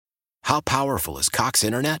How powerful is Cox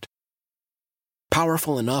Internet?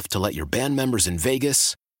 Powerful enough to let your band members in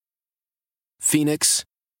Vegas, Phoenix,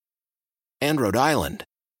 and Rhode Island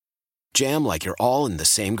jam like you're all in the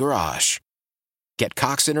same garage. Get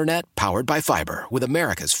Cox Internet powered by fiber with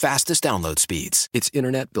America's fastest download speeds. It's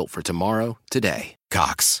internet built for tomorrow, today.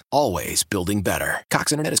 Cox, always building better.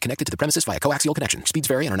 Cox Internet is connected to the premises via coaxial connection. Speeds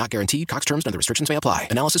vary and are not guaranteed. Cox terms and other restrictions may apply.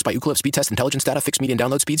 Analysis by Ookla Speed Test Intelligence Data. Fixed median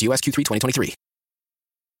download speeds. US Q3 2023.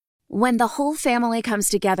 When the whole family comes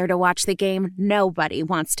together to watch the game, nobody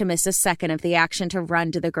wants to miss a second of the action to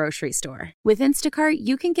run to the grocery store. With Instacart,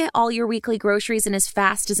 you can get all your weekly groceries in as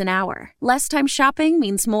fast as an hour. Less time shopping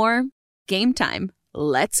means more game time.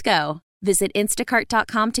 Let's go. Visit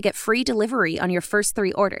instacart.com to get free delivery on your first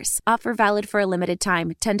 3 orders. Offer valid for a limited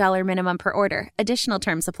time. $10 minimum per order. Additional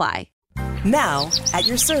terms apply. Now, at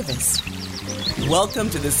your service. Welcome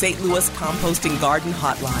to the St. Louis Composting Garden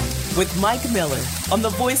Hotline with Mike Miller on the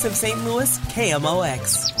voice of St. Louis,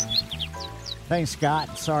 KMOX. Thanks,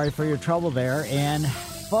 Scott. Sorry for your trouble there. And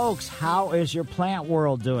folks, how is your plant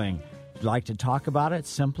world doing? If you'd like to talk about it,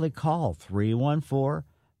 simply call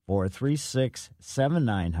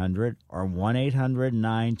 314-436-7900 or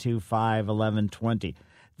 1-800-925-1120.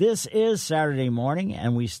 This is Saturday morning,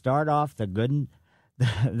 and we start off the garden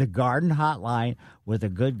hotline with a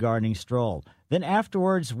good gardening stroll. Then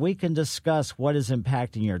afterwards, we can discuss what is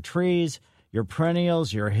impacting your trees, your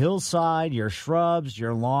perennials, your hillside, your shrubs,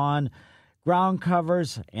 your lawn, ground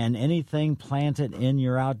covers, and anything planted in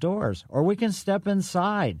your outdoors. Or we can step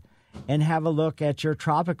inside and have a look at your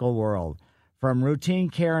tropical world. From routine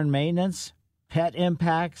care and maintenance, pet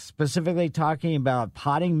impacts, specifically talking about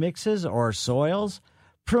potting mixes or soils,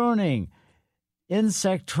 pruning,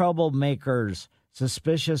 insect troublemakers,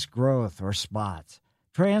 suspicious growth or spots,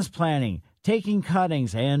 transplanting, taking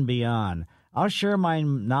cuttings, and beyond. I'll share my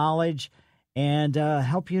knowledge and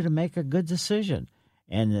help you to make a good decision.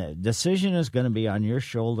 And the decision is going to be on your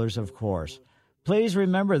shoulders, of course. Please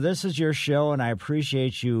remember, this is your show, and I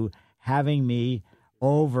appreciate you having me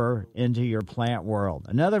over into your plant world.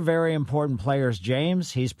 Another very important player is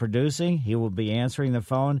James. He's producing. He will be answering the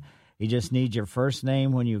phone. He just needs your first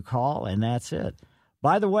name when you call, and that's it.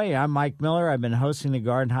 By the way, I'm Mike Miller. I've been hosting the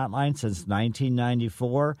Garden Hotline since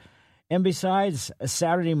 1994. And besides a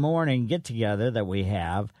Saturday morning get-together that we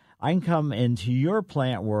have, I can come into your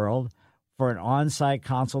plant world for an on-site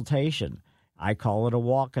consultation. I call it a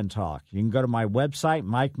walk and talk. You can go to my website,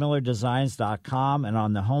 MikeMillerDesigns.com, and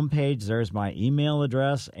on the homepage, there's my email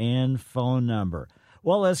address and phone number.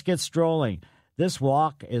 Well, let's get strolling. This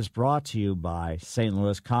walk is brought to you by St.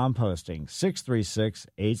 Louis Composting,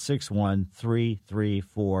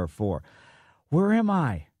 636-861-3344. Where am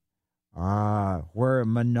I? Where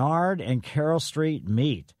Menard and Carroll Street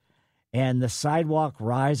meet, and the sidewalk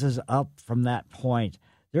rises up from that point.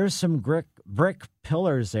 There's some brick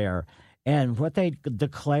pillars there, and what they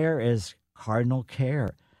declare is cardinal care.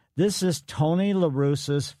 This is Tony La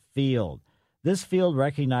Russa's field. This field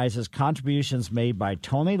recognizes contributions made by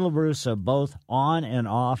Tony La Russa both on and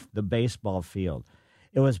off the baseball field.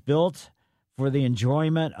 It was built for the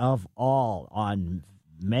enjoyment of all on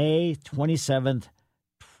May 27th,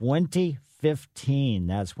 2015.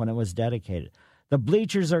 That's when it was dedicated. The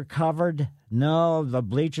bleachers are covered. No, the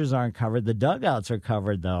bleachers aren't covered. The dugouts are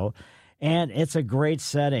covered, though. And it's a great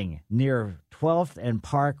setting near 12th and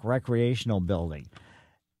Park Recreational Building.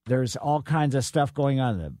 There's all kinds of stuff going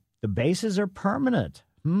on. The bases are permanent.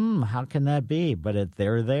 How can that be? But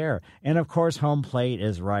they're there. And, of course, home plate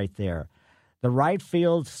is right there. The right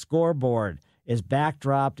field scoreboard is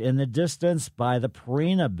backdropped in the distance by the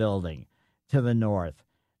Purina Building to the north.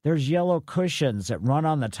 There's yellow cushions that run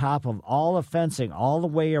on the top of all the fencing all the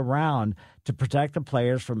way around to protect the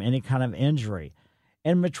players from any kind of injury.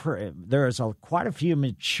 And there's quite a few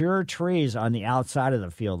mature trees on the outside of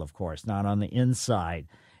the field, of course, not on the inside.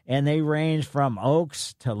 And they range from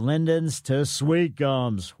oaks to lindens to sweet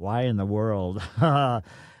gums. Why in the world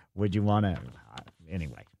would you want to?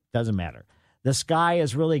 Anyway, doesn't matter. The sky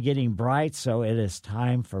is really getting bright, so it is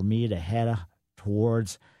time for me to head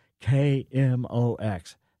towards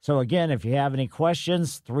KMOX. So, again, if you have any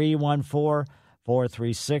questions,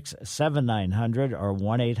 314-436-7900 or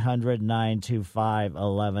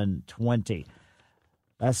 1-800-925-1120.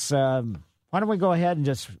 That's, why don't we go ahead and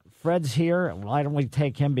just, Fred's here. Why don't we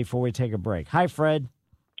take him before we take a break? Hi, Fred.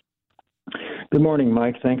 Good morning,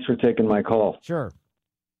 Mike. Thanks for taking my call. Sure.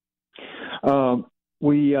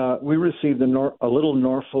 We received a little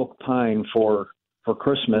Norfolk pine for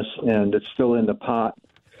Christmas, and it's still in the pot,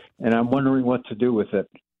 and I'm wondering what to do with it.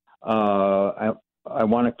 I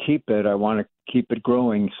want to keep it. I want to keep it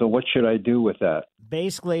growing. So what should I do with that?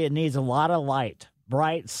 Basically, it needs a lot of light,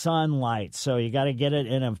 bright sunlight. So you got to get it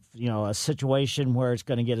in a situation where it's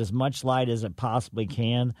going to get as much light as it possibly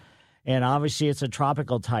can. And obviously it's a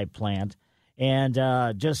tropical type plant. And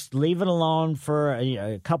just leave it alone for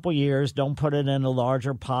a couple years. Don't put it in a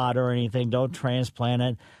larger pot or anything. Don't transplant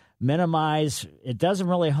it. Minimize. It doesn't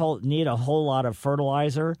really need a whole lot of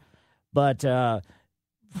fertilizer, but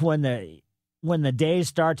when the days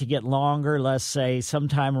start to get longer, let's say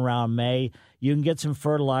sometime around May, you can get some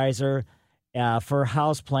fertilizer for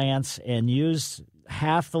house plants and use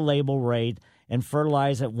half the label rate and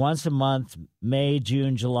fertilize it once a month, May,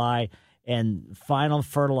 June, July, and final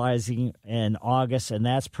fertilizing in August, and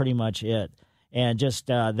that's pretty much it. And just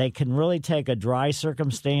they can really take a dry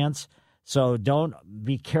circumstance, so don't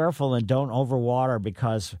be careful and don't overwater,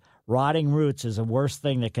 because rotting roots is the worst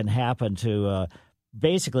thing that can happen to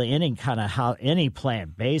basically any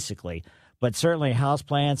plant, basically, but certainly house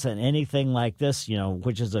plants and anything like this,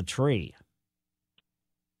 which is a tree.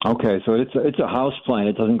 Okay, so it's a house plant.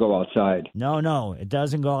 It doesn't go outside. No, it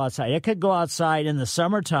doesn't go outside. It could go outside in the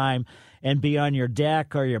summertime and be on your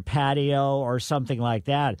deck or your patio or something like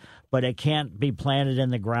that, but it can't be planted in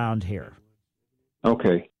the ground here.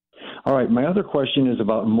 Okay. All right, my other question is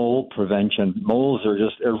about mold prevention. Moles are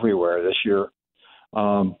just everywhere this year.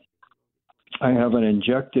 I have an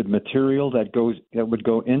injected material that would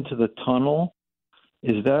go into the tunnel.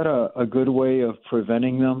 Is that a good way of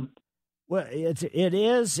preventing them? Well, it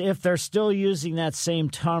is if they're still using that same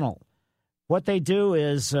tunnel. What they do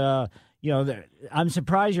is, I'm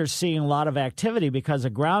surprised you're seeing a lot of activity because the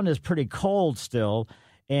ground is pretty cold still,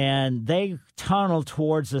 and they tunnel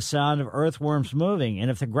towards the sound of earthworms moving. And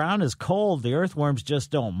if the ground is cold, the earthworms just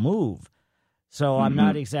don't move. So I'm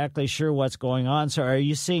not exactly sure what's going on. So are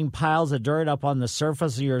you seeing piles of dirt up on the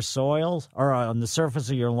surface of your soils or on the surface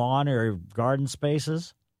of your lawn or your garden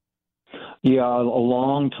spaces? Yeah, a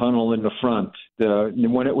long tunnel in the front.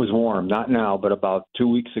 When it was warm, not now, but about 2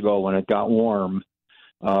 weeks ago when it got warm,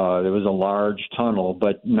 there was a large tunnel.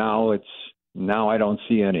 But now I don't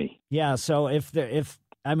see any. Yeah, so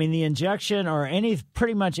the injection or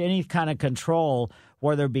pretty much any kind of control,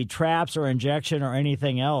 whether it be traps or injection or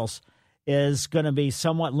anything else, is going to be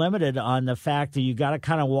somewhat limited on the fact that you got to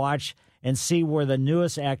kind of watch and see where the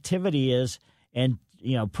newest activity is, and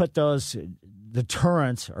put those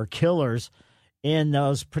deterrents or killers in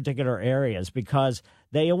those particular areas, because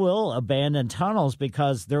they will abandon tunnels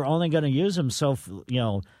because they're only going to use them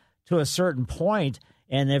to a certain point.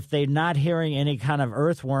 And if they're not hearing any kind of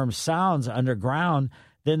earthworm sounds underground,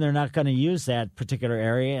 then they're not going to use that particular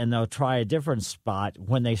area, and they'll try a different spot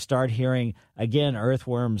when they start hearing, again,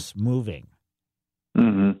 earthworms moving.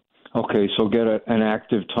 Mm-hmm. Okay, so get an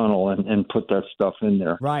active tunnel and put that stuff in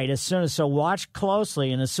there. Right. So watch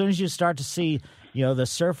closely, and as soon as you start to see, the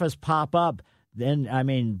surface pop up,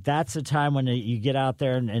 then, that's the time when you get out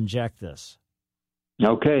there and inject this.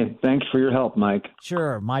 Okay. Thanks for your help, Mike.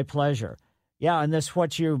 Sure. My pleasure. Yeah, and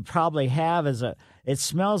what you probably have is it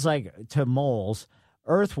smells like, to moles,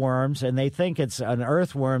 earthworms, and they think it's an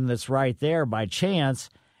earthworm that's right there by chance,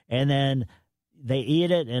 and then they eat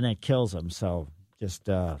it and it kills them. So just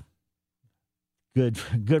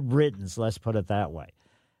good riddance, let's put it that way.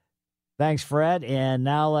 Thanks, Fred. And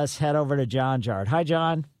now let's head over to John Jard. Hi,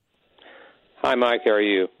 John. Hi, Mike. How are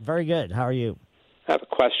you? Very good. How are you? I have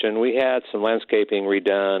a question. We had some landscaping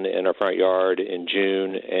redone in our front yard in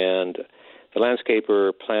June, and the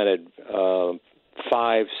landscaper planted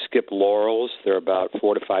 5 skip laurels. They're about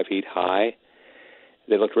 4 to 5 feet high.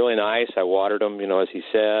 They looked really nice. I watered them, as he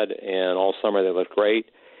said, and all summer they looked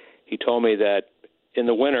great. He told me that in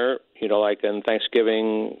the winter, like in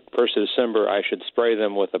Thanksgiving, 1st of December, I should spray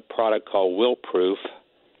them with a product called Wilt-Proof,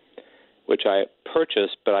 which I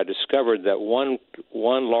purchased, but I discovered that one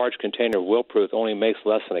large container of Wilt-Proof only makes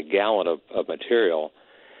less than a gallon of material.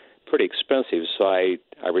 Pretty expensive, so I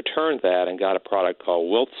returned that and got a product called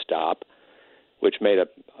Wilt-Stop, which made a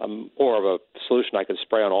more of a solution I could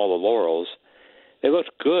spray on all the laurels. They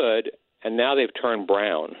looked good, and now they've turned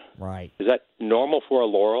brown. Right. Is that normal for a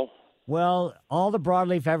laurel? Well, all the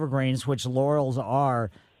broadleaf evergreens, which laurels are,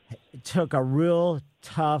 took a real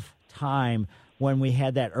tough time when we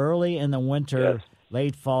had that early in the winter,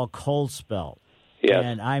 late fall cold spell. Yes.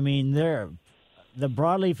 And, the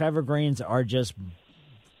broadleaf evergreens are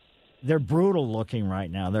they're brutal looking right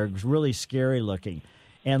now. They're really scary looking.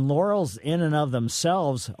 And laurels in and of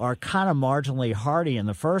themselves are kind of marginally hardy in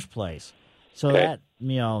the first place. So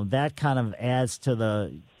that kind of adds to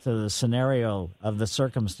the scenario of the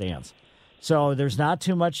circumstance. So there's not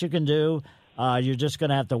too much you can do. You're just going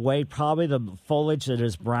to have to wait. Probably the foliage that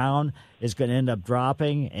is brown is going to end up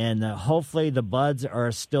dropping, and hopefully the buds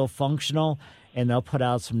are still functional, and they'll put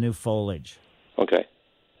out some new foliage. Okay.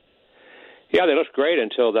 Yeah, they looked great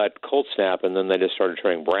until that cold snap, and then they just started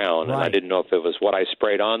turning brown. Right. And I didn't know if it was what I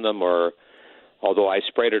sprayed on them, or although I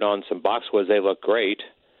sprayed it on some boxwoods, they look great.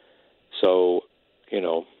 So,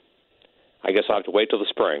 I guess I'll have to wait till the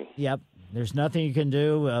spring. Yep. There's nothing you can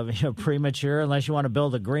do premature unless you want to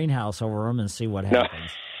build a greenhouse over them and see what happens.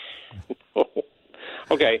 No.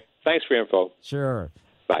 Okay. Thanks for your info. Sure.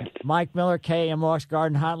 Bye. Mike Miller, KMOX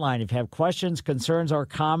Garden Hotline. If you have questions, concerns, or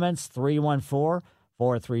comments,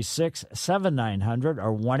 314-436-7900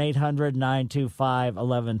 or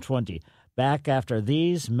 1-800-925-1120. Back after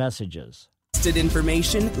these messages. Trusted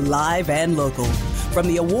information, live and local. From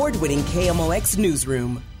the award-winning KMOX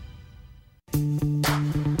Newsroom.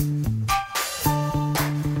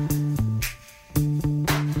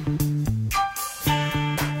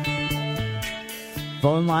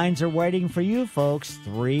 Phone lines are waiting for you, folks.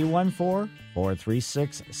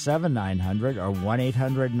 314-436-7900 or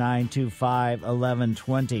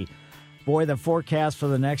 1-800-925-1120. Boy, the forecast for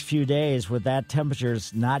the next few days, with that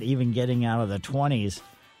temperatures not even getting out of the 20s,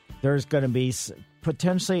 there's going to be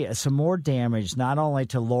potentially some more damage, not only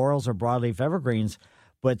to laurels or broadleaf evergreens,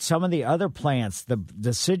 but some of the other plants, the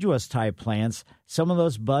deciduous type plants, some of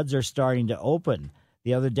those buds are starting to open.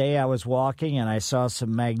 The other day I was walking and I saw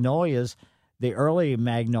some magnolias, the early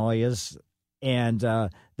magnolias, and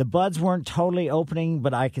the buds weren't totally opening,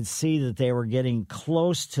 but I could see that they were getting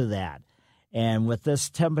close to that. And with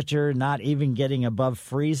this temperature not even getting above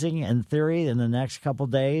freezing, in theory, in the next couple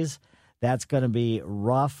days, that's going to be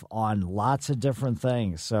rough on lots of different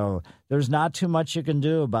things. So there's not too much you can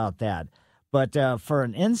do about that. But for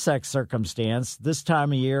an insect circumstance, this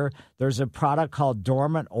time of year, there's a product called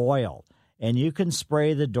dormant oil. And you can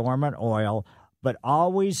spray the dormant oil, but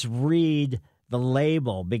always read the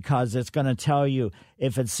label, because it's going to tell you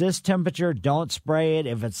if it's this temperature, don't spray it.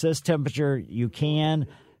 If it's this temperature, you can.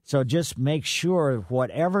 So just make sure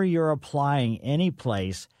whatever you're applying any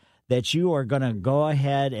place that you are going to go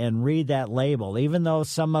ahead and read that label. Even though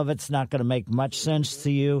some of it's not going to make much sense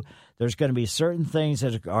to you, there's going to be certain things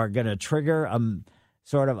that are going to trigger a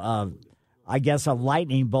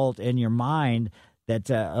lightning bolt in your mind that,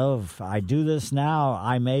 if I do this now,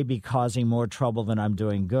 I may be causing more trouble than I'm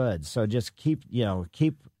doing good. So just keep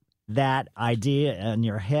that idea in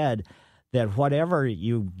your head that whatever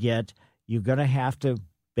you get, you're going to have to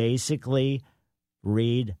basically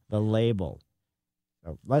read the label.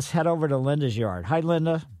 So let's head over to Linda's yard. Hi,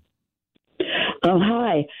 Linda. Oh,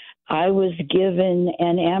 hi. I was given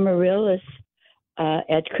an amaryllis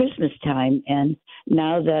at Christmas time, and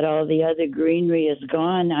now that all the other greenery is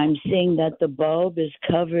gone, I'm seeing that the bulb is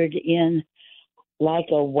covered in like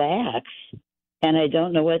a wax, and I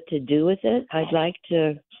don't know what to do with it. I'd like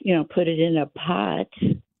to, put it in a pot.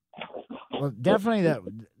 Well, definitely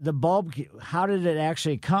the bulb, how did it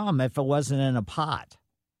actually come if it wasn't in a pot?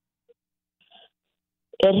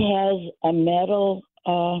 It has a metal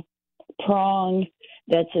prong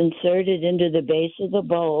that's inserted into the base of the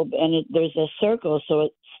bulb, and there's a circle so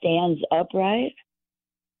it stands upright.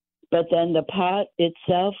 But then the pot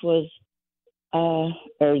itself was, or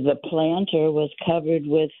the planter was covered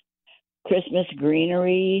with Christmas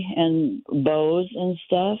greenery and bows and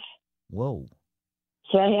stuff. Whoa.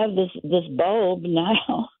 So I have this bulb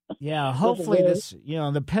now. Yeah, hopefully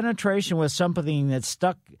the penetration was something that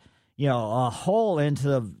stuck, a hole into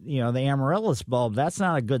the amaryllis bulb. That's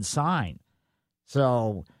not a good sign.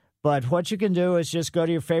 So, but what you can do is just go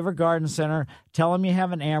to your favorite garden center, tell them you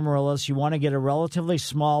have an amaryllis. You want to get a relatively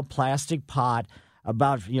small plastic pot,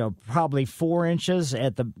 about, probably 4 inches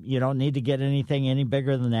you don't need to get anything any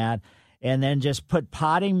bigger than that. And then just put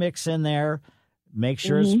potting mix in there. Make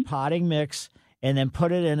sure it's potting mix, and then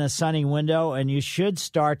put it in a sunny window, and you should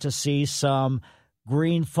start to see some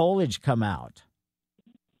green foliage come out.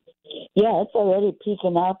 Yeah, it's already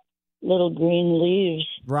peeking up little green leaves.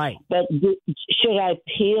 Right. But should I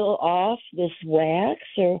peel off this wax,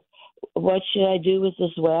 or what should I do with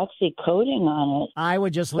this waxy coating on it? I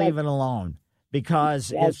would just leave it alone,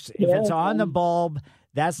 because if it's on the bulb,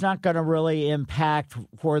 that's not going to really impact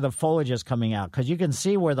where the foliage is coming out, because you can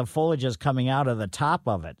see where the foliage is coming out of the top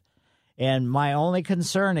of it. And my only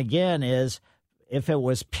concern, again, is if it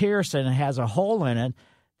was pierced and it has a hole in it,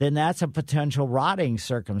 then that's a potential rotting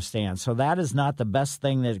circumstance. So that is not the best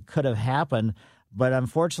thing that could have happened. But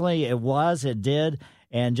unfortunately, it did.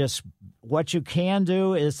 And just what you can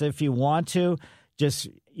do is, if you want to,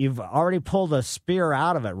 you've already pulled a spear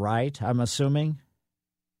out of it, right? I'm assuming.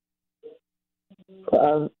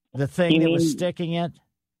 The thing that was sticking it?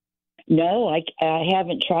 No, I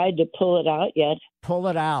haven't tried to pull it out yet. Pull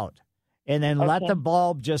it out. And then let the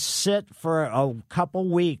bulb just sit for a couple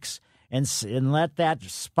weeks. and let that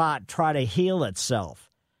spot try to heal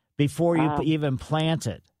itself before you even plant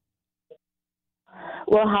it.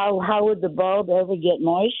 Well, how would the bulb ever get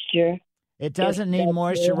moisture? It doesn't need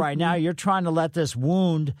moisture right now. You're trying to let this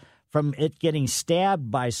wound from it getting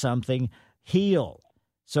stabbed by something heal.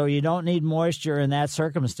 So you don't need moisture in that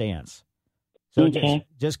circumstance. So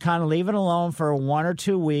just kind of leave it alone for 1 or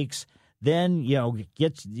 2 weeks. Then,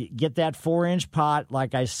 get that 4-inch pot,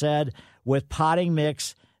 like I said, with potting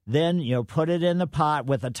mix. Then, put it in the pot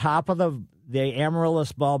with the top of the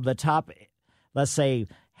amaryllis bulb, the top, let's say,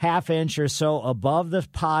 half-inch or so above the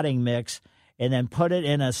potting mix, and then put it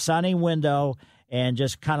in a sunny window and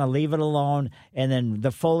just kind of leave it alone, and then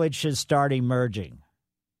the foliage should start emerging.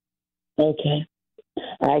 Okay.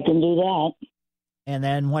 I can do that. And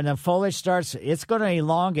then when the foliage starts, it's going to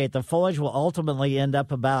elongate. The foliage will ultimately end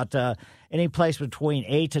up about any place between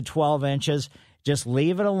 8 to 12 inches. Just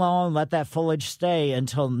leave it alone. Let that foliage stay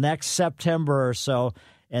until next September or so.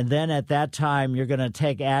 And then at that time, you're going to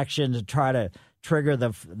take action to try to trigger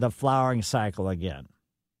the flowering cycle again.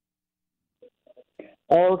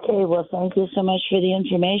 Okay. Well, thank you so much for the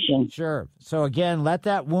information. Sure. So, again, let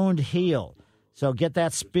that wound heal. So get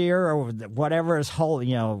that spear or whatever is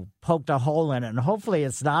poked a hole in it. And hopefully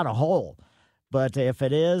it's not a hole. But if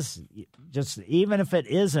it is, even if it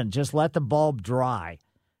isn't, just let the bulb dry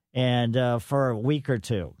and for a week or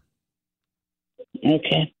two.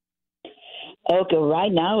 Okay. Okay,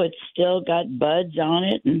 right now it's still got buds on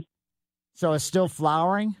it. So it's still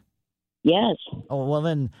flowering? Yes. Oh, well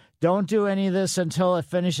then don't do any of this until it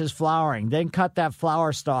finishes flowering. Then cut that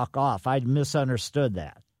flower stalk off. I misunderstood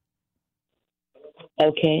that.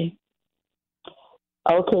 Okay.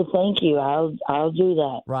 Okay, thank you. I'll do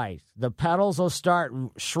that. Right. The petals will start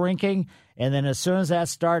shrinking, and then as soon as that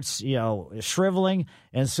starts, shriveling,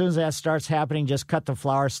 and as soon as that starts happening, just cut the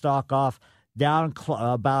flower stalk off down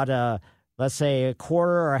about, let's say, a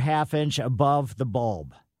quarter or a half inch above the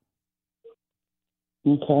bulb.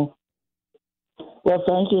 Okay. Well,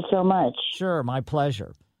 thank you so much. Sure, my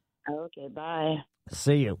pleasure. Okay, bye.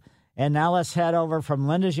 See you. And now let's head over from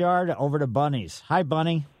Linda's yard over to Bunny's. Hi,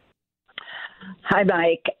 Bunny. Hi,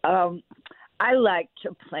 Mike. I like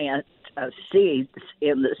to plant seeds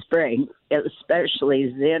in the spring,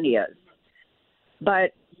 especially zinnias.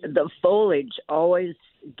 But the foliage always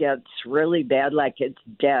gets really bad, like it's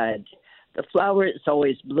dead. The flowers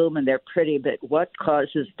always bloom and they're pretty, but what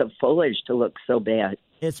causes the foliage to look so bad?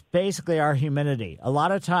 It's basically our humidity. A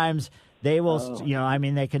lot of times they will,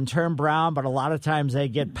 they can turn brown, but a lot of times they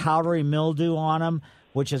get powdery mildew on them,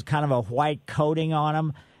 which is kind of a white coating on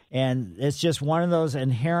them. And it's just one of those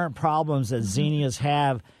inherent problems that zinnias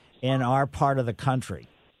have in our part of the country.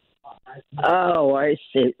 Oh, I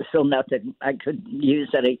see. So nothing, I couldn't use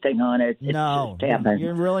anything on it. No,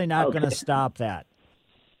 you're really not going to stop that.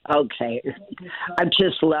 Okay. I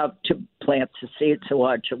just love to plant the seeds to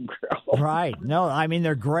watch them grow. Right. No,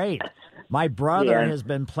 they're great. My brother has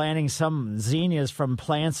been planting some zinnias from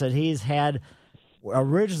plants that he's had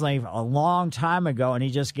originally a long time ago, and he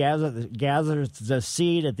just gathers the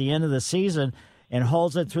seed at the end of the season and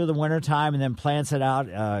holds it through the wintertime and then plants it out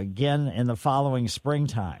again in the following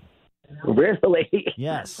springtime. Really?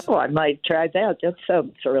 Yes. Oh, I might try that. That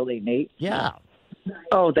sounds really neat. Yeah.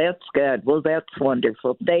 Oh, that's good. Well, that's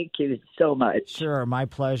wonderful. Thank you so much. Sure, my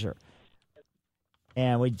pleasure.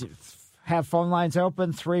 And we have phone lines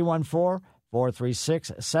open,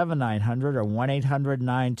 314-436-7900 or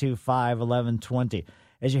 1-800-925-1120.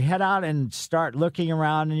 As you head out and start looking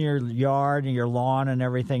around in your yard and your lawn and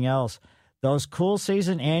everything else, those cool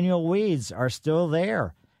season annual weeds are still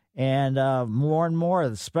there. And more and more,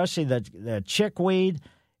 especially the chickweed.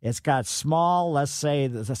 It's got small, let's say,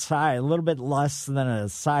 the size a little bit less than the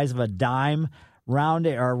size of a dime,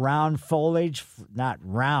 round foliage, not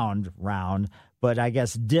round, but I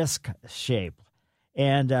guess disc shape.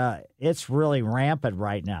 And it's really rampant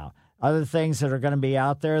right now. Other things that are going to be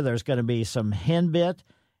out there's going to be some henbit,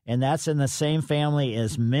 and that's in the same family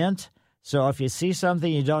as mint. So if you see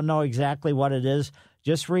something you don't know exactly what it is,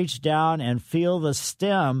 just reach down and feel the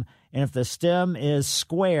stem. And if the stem is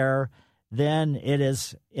square, then it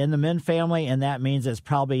is in the mint family, and that means it's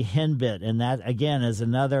probably henbit. And that, again, is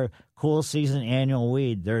another cool season annual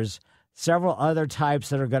weed. There's several other types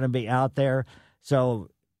that are going to be out there. So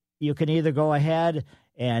you can either go ahead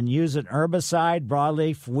and use an herbicide,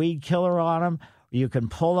 broadleaf weed killer on them. You can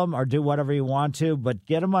pull them or do whatever you want to, but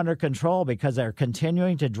get them under control because they're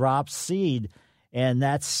continuing to drop seed. And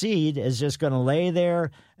that seed is just going to lay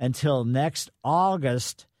there until next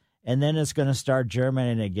August, and then it's going to start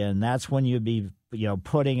germinating again. That's when you'd be,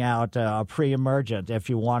 putting out a pre-emergent if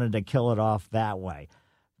you wanted to kill it off that way.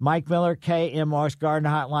 Mike Miller, KMOX Garden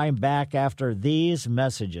Hotline, back after these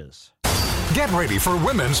messages. Get ready for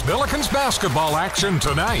women's Billikens basketball action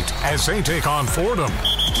tonight as they take on Fordham.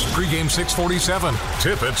 Pre-game 6:47,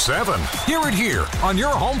 tip at 7. Hear it here on your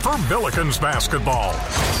home for Billikens basketball.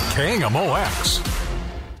 KMOX.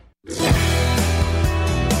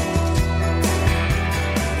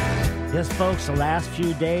 Yes, folks, the last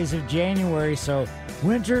few days of January, so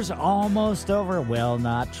winter's almost over. Well,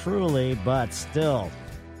 not truly, but still,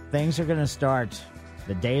 things are going to start.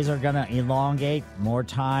 The days are going to elongate, more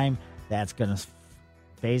time. That's going to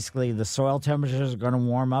basically, the soil temperatures are going to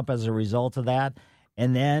warm up as a result of that.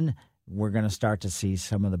 And then we're going to start to see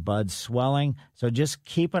some of the buds swelling. So just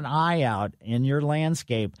keep an eye out in your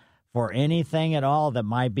landscape for anything at all that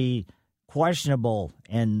might be questionable.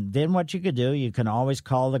 And then what you could do, you can always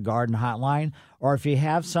call the garden hotline. Or if you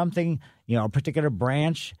have something, a particular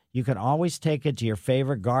branch, you can always take it to your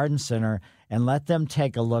favorite garden center and let them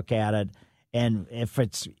take a look at it. And if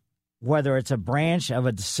it's whether it's a branch of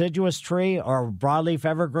a deciduous tree or a broadleaf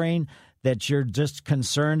evergreen that you're just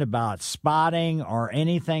concerned about spotting or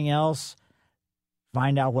anything else,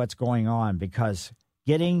 find out what's going on, because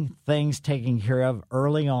getting things taken care of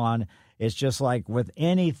early on is just like with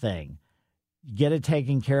anything. Get it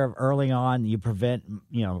taken care of early on, you prevent,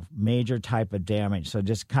 major type of damage. So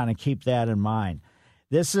just kind of keep that in mind.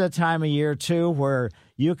 This is a time of year, too, where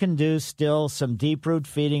you can do still some deep root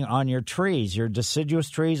feeding on your trees, your deciduous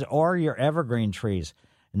trees or your evergreen trees.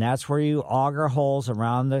 And that's where you auger holes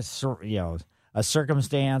around a circular,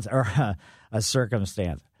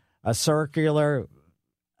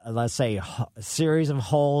 let's say, series of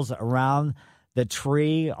holes around the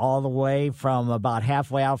tree all the way from about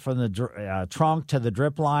halfway out from the trunk to the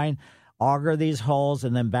drip line. Auger these holes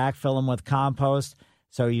and then backfill them with compost.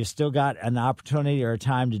 So you still got an opportunity or a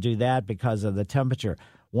time to do that because of the temperature.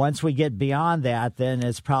 Once we get beyond that, then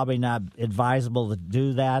it's probably not advisable to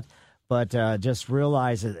do that. But just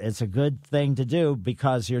realize it's a good thing to do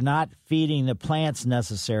because you're not feeding the plants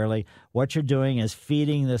necessarily. What you're doing is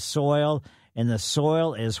feeding the soil, and the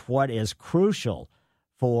soil is what is crucial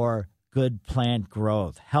for good plant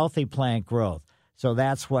growth, healthy plant growth. So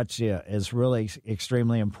that's what is really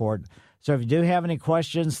extremely important. So if you do have any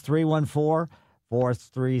questions,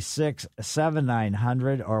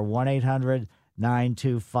 314-436-7900 or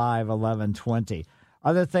 1-800-925-1120.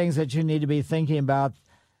 Other things that you need to be thinking about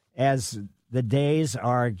as the days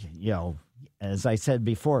are, as I said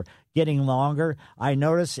before, getting longer. I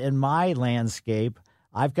notice in my landscape,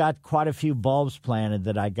 I've got quite a few bulbs planted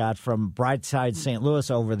that I got from Brightside St.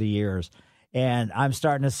 Louis over the years, and I'm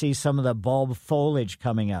starting to see some of the bulb foliage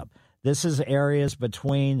coming up. This is areas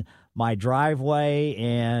between my driveway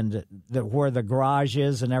and where the garage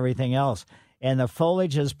is and everything else. And the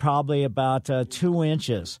foliage is probably about 2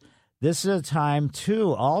 inches. This is a time,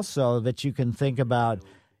 too, also that you can think about.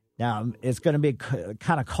 Now, it's going to be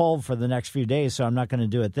kind of cold for the next few days, so I'm not going to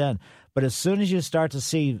do it then. But as soon as you start to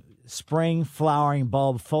see spring flowering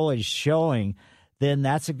bulb foliage showing, then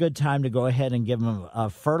that's a good time to go ahead and give them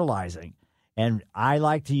fertilizing. And I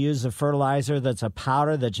like to use a fertilizer that's a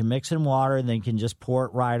powder that you mix in water and then you can just pour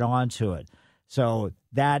it right onto it. So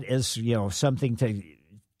that is, something to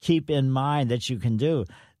keep in mind that you can do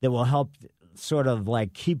that will help sort of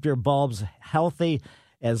like keep your bulbs healthy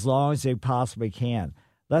as long as they possibly can.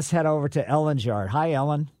 Let's head over to Ellen's yard. Hi,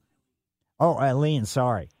 Ellen. Oh, Eileen,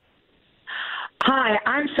 sorry. Hi,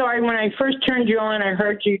 I'm sorry. When I first turned you on, I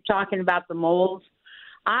heard you talking about the moles.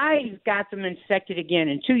 I got them infected again.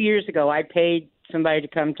 And 2 years ago, I paid somebody to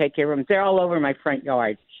come take care of them. They're all over my front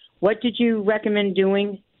yard. What did you recommend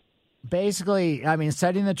doing? Basically,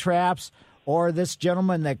 setting the traps, or this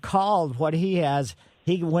gentleman that called, what he has,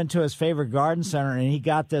 he went to his favorite garden center and he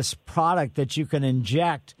got this product that you can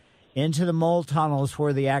inject into the mole tunnels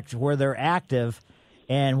where they're active.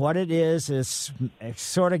 And what it is it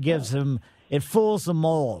sort of gives them, it fools the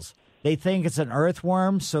moles. They think it's an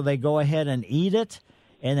earthworm, so they go ahead and eat it,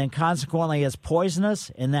 and then consequently it's poisonous,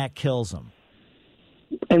 and that kills them.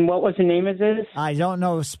 And what was the name of this? I don't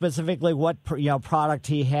know specifically what product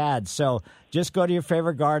he had. So just go to your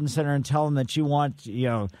favorite garden center and tell them that you want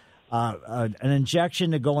an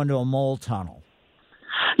injection to go into a mole tunnel.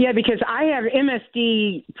 Yeah, because I have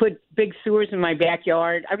MSD put big sewers in my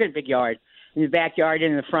backyard. I've got a big yard in the backyard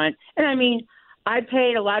and in the front. And I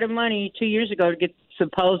paid a lot of money 2 years ago to get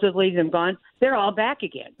supposedly them gone. They're all back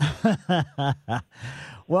again.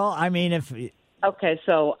 Well, if... Okay,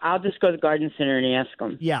 so I'll just go to the garden center and ask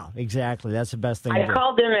them. Yeah, exactly. That's the best thing to do. I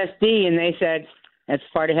called MSD, and they said, that's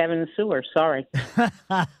part of having the sewer. Sorry.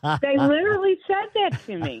 They literally said that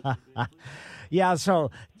to me. Yeah, so,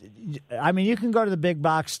 I mean, you can go to the big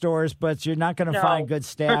box stores, but you're not going to find good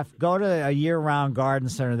staff. Go to a year-round garden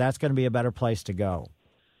center. That's going to be a better place to go.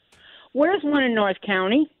 Where's one in North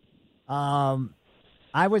County?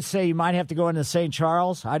 I would say you might have to go into St.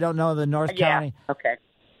 Charles. I don't know the North County. Okay.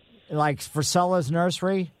 Like Frisella's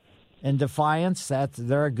Nursery in Defiance,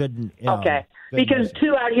 they're a good. Okay. Good because nursery.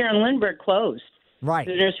 2 out here in Lindbergh closed. Right.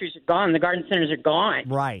 The nurseries are gone. The garden centers are gone.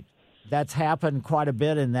 Right. That's happened quite a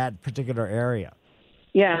bit in that particular area.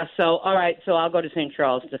 Yeah. So, all right. So I'll go to St.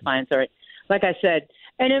 Charles, Defiance. All right. Like I said,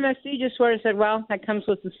 and MSD just sort of said, well, that comes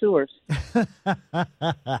with the sewers.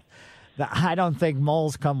 I don't think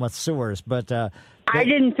moles come with sewers, but I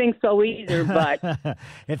didn't think so either. But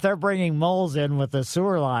if they're bringing moles in with the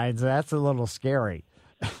sewer lines, that's a little scary.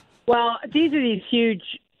 Well, these are these huge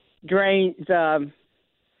drains,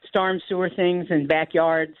 storm sewer things in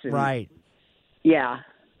backyards. And, right. Yeah.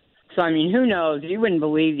 So, I mean, who knows? You wouldn't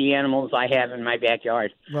believe the animals I have in my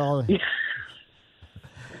backyard. Well,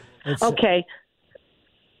 okay.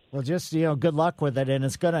 Well, just, good luck with it. And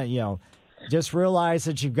it's going to, just realize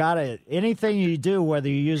that you've got to, anything you do, whether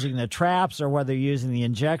you're using the traps or whether you're using the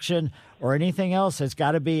injection or anything else, it's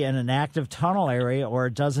got to be in an active tunnel area or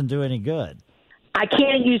it doesn't do any good. I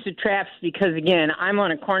can't use the traps because, again, I'm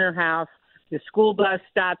on a corner house. The school bus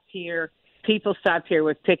stops here. People stop here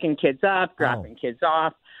with picking kids up, dropping kids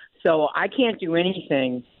off. So I can't do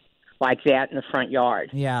anything like that in the front yard.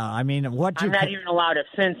 Yeah, I mean, I'm not even allowed a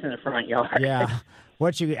fence in the front yard. Yeah.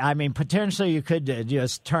 Potentially you could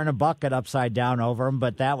just turn a bucket upside down over them,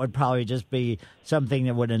 but that would probably just be something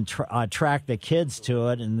that would attract the kids to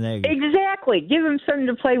it. And Exactly. Give them something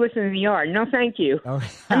to play with in the yard. No, thank you. Oh.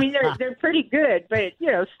 I mean, they're pretty good, but,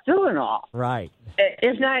 still and all. Right.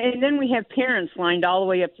 If not, and then we have parents lined all the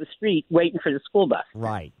way up the street waiting for the school bus.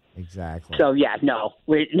 Right. Exactly. So, yeah, no.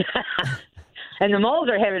 And the moles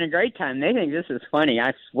are having a great time. They think this is funny.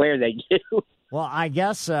 I swear they do. Well, I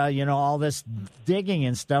guess, all this digging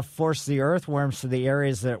and stuff forced the earthworms to the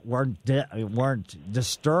areas that weren't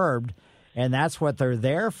disturbed, and that's what they're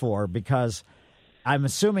there for, because I'm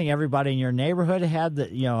assuming everybody in your neighborhood had the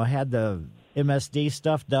MSD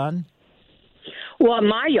stuff done? Well, in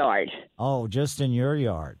my yard. Oh, just in your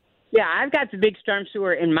yard. Yeah, I've got the big storm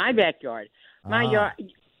sewer in my backyard. My yard,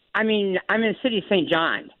 I mean, I'm in the city of St.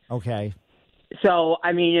 John. Okay. So,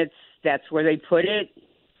 I mean, that's where they put it.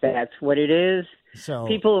 That's what it is. So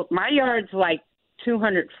my yard's like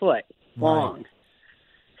 200 foot long. Right.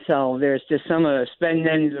 So there's just some of us, and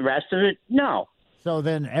then the rest of it, no. So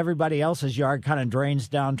then everybody else's yard kind of drains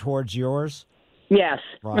down towards yours? Yes.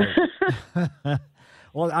 Right.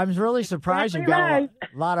 Well, I'm really surprised you've got a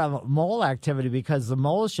lot of mole activity because the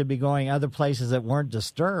moles should be going other places that weren't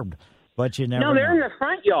disturbed, but you never No, they're know. in the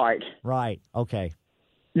front yard. Right. Okay.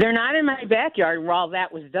 They're not in my backyard where all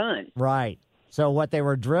that was done. Right. So what they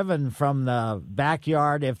were driven from the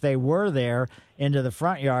backyard, if they were there, into the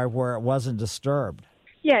front yard where it wasn't disturbed.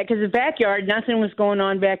 Yeah, because the backyard, nothing was going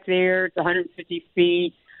on back there. It's 150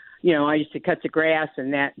 feet. I used to cut the grass,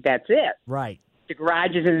 and that's it. Right. The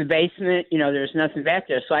garage is in the basement. There's nothing back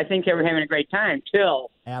there. So I think they were having a great time till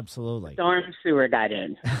absolutely storm sewer got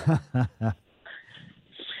in.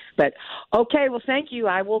 But, okay, well, thank you.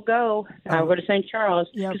 I will go. I'll go to St. Charles.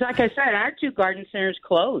 Because like I said, our 2 garden centers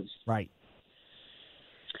closed. Right.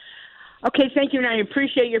 Okay, thank you, and I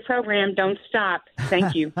appreciate your program. Don't stop.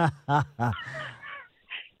 Thank you.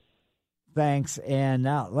 Thanks. And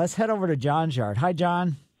now let's head over to John's yard. Hi,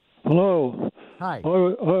 John. Hello. Hi. I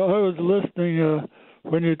was listening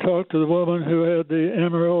when you talked to the woman who had the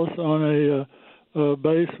amaryllis on a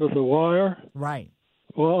base with a wire. Right.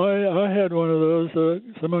 Well, I had one of those.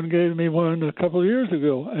 Someone gave me one a couple of years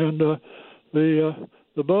ago, and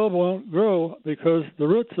the bulb won't grow because the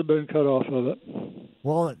roots have been cut off of it.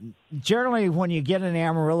 Well, generally, when you get an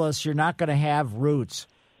amaryllis, you're not going to have roots.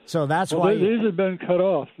 So that's why these have been cut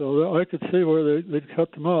off, so I could see where they'd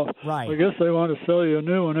cut them off. Right. I guess they want to sell you a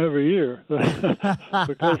new one every year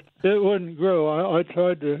because it wouldn't grow. I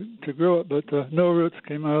tried to grow it, but no roots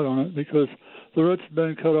came out on it because the roots had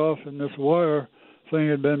been cut off, and this wire thing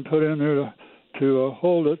had been put in there to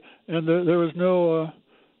hold it, and there was no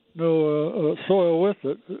soil with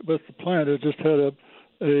it, with the plant. It just had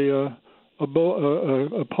a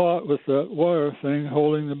pot with that wire thing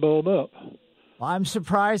holding the bulb up. I'm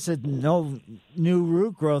surprised that no new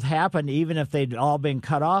root growth happened, even if they'd all been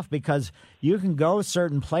cut off, because you can go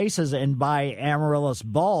certain places and buy amaryllis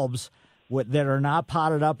bulbs that are not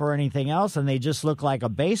potted up or anything else, and they just look like a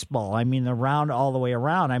baseball. I mean, they're round all the way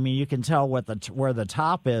around. I mean, you can tell where the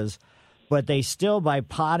top is, but they still, by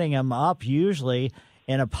potting them up, usually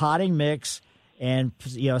in a potting mix and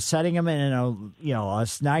setting them in a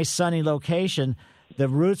nice sunny location, the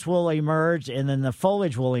roots will emerge and then the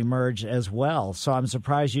foliage will emerge as well. So I'm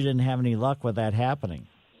surprised you didn't have any luck with that happening.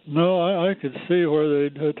 No, I could see where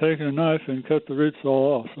they'd taken a knife and cut the roots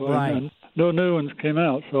all off. So right. And no new ones came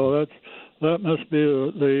out. So that must be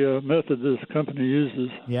the method this company uses.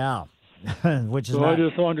 Yeah, which is. So I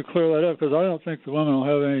just wanted to clear that up because I don't think the women will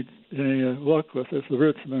have any luck with if the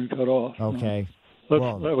roots have been cut off. Okay. That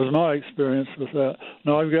was my experience with that.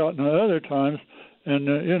 Now I've gotten other times, and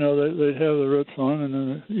they'd have the roots on, and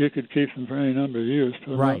then you could keep them for any number of years,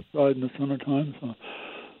 put them outside in the summertime. So.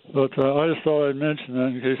 But I just thought I'd mention that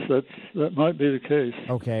in case that might be the case.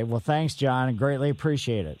 Okay. Well, thanks, John. I greatly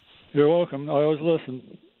appreciate it. You're welcome. I always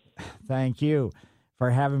listen. Thank you for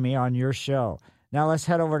having me on your show. Now let's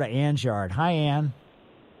head over to Ann's yard. Hi, Ann.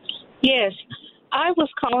 Yes. I was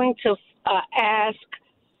calling to ask,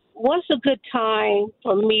 what's a good time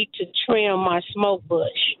for me to trim my smoke bush?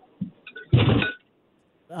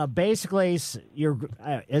 Basically, is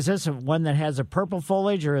this one that has a purple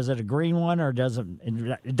foliage, or is it a green one, or doesn't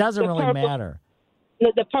it doesn't really purple, matter?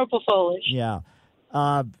 The purple foliage. Yeah.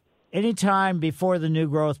 Anytime before the new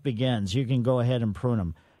growth begins, you can go ahead and prune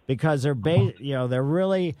them because they're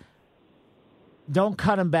really don't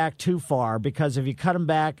cut them back too far, because if you cut them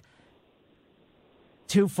back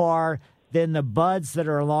too far, then the buds that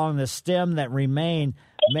are along the stem that remain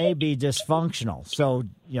may be dysfunctional. So,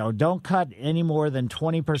 don't cut any more than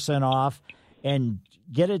 20% off and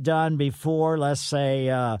get it done before, let's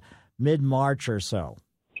say, mid-March or so.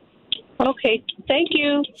 Okay. Thank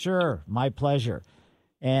you. Sure. My pleasure.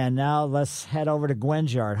 And now let's head over to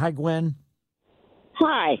Gwen's yard. Hi, Gwen.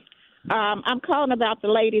 Hi. I'm calling about the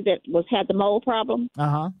lady that had the mold problem.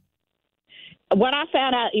 Uh-huh. What I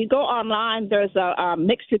found out, you go online, there's a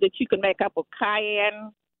mixture that you can make up with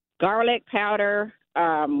cayenne, garlic powder,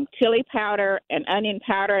 chili powder, and onion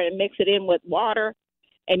powder, and mix it in with water,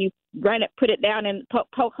 and you put it down in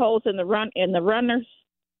poke holes in the runners,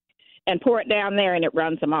 and pour it down there, and it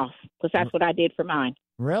runs them off. Because that's what I did for mine.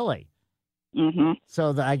 Really? Mm-hmm.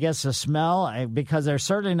 So I guess the smell, because they're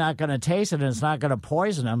certainly not going to taste it, and it's not going to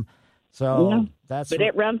poison them. So but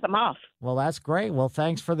it runs them off. Well, that's great. Well,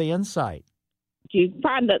 thanks for the insight. You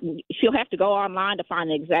find that she'll have to go online to find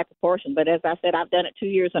the exact proportion. But as I said, I've done it 2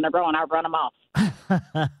 years in a row, and I've run them off.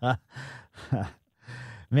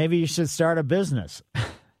 Maybe you should start a business.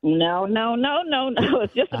 No.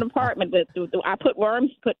 It's just an apartment. But I put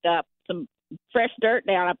worms, put some fresh dirt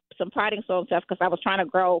down, some potting soil and stuff, because I was trying to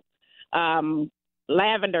grow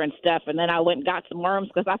lavender and stuff. And then I went and got some worms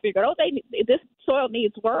because I figured, this soil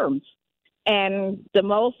needs worms. And the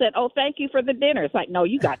mole said, "Oh, thank you for the dinner." It's like, no,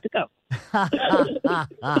 you got to go.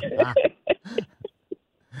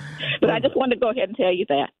 But I just wanted to go ahead and tell you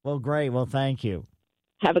that. Well, great. Well, thank you.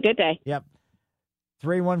 Have a good day. Yep.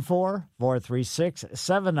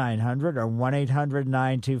 314-436-7900 or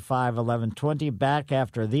 1-800-925-1120. Back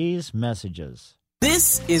after these messages.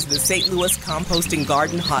 This is the St. Louis Composting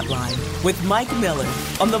Garden Hotline with Mike Miller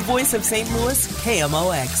on the voice of St. Louis,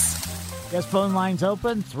 KMOX. Yes, phone lines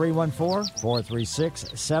open,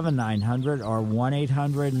 314-436-7900 or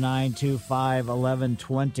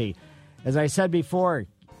 1-800-925-1120. As I said before,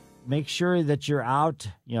 make sure that you're out,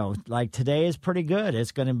 like today is pretty good.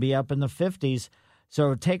 It's going to be up in the 50s.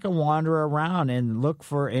 So take a wander around and look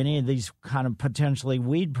for any of these kind of potentially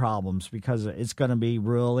weed problems, because it's going to be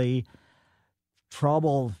really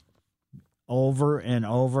trouble over and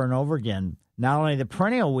over and over again. Not only the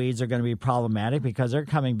perennial weeds are going to be problematic because they're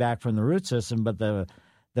coming back from the root system, but the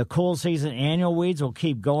cool season annual weeds will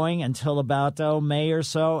keep going until about May or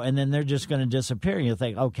so, and then they're just going to disappear. And you'll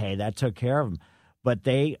think, okay, that took care of them. But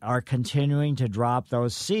they are continuing to drop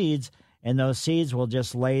those seeds, and those seeds will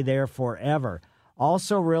just lay there forever.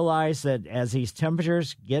 Also realize that as these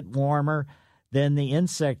temperatures get warmer, then the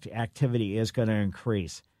insect activity is going to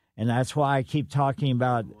increase. And that's why I keep talking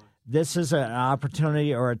about this is an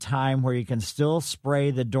opportunity or a time where you can still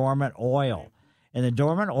spray the dormant oil. And the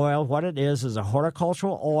dormant oil, what it is a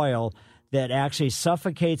horticultural oil that actually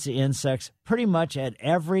suffocates the insects pretty much at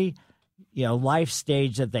every life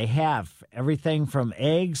stage that they have, everything from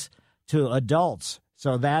eggs to adults.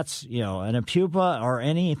 So that's, in a pupa or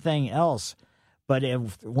anything else. But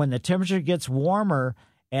when the temperature gets warmer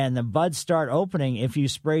and the buds start opening, if you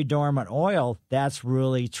spray dormant oil, that's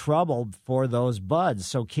really trouble for those buds.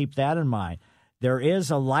 So keep that in mind. There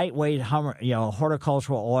is a lightweight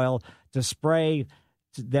horticultural oil to spray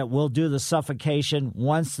that will do the suffocation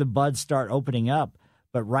once the buds start opening up.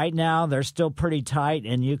 But right now, they're still pretty tight,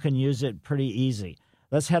 and you can use it pretty easy.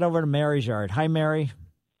 Let's head over to Mary's yard. Hi, Mary.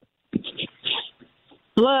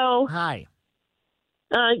 Hello. Hi.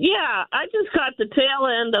 Yeah, I just got the tail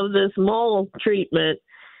end of this mole treatment,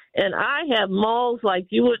 and I have moles like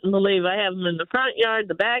you wouldn't believe. I have them in the front yard,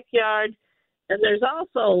 the backyard, and there's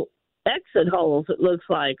also exit holes, it looks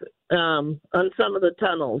like, on some of the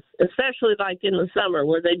tunnels, especially like in the summer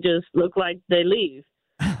where they just look like they leave.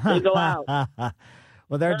 They go out.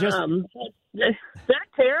 Well, they're just... they're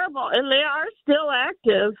terrible, and they are still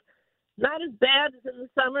active. Not as bad as in the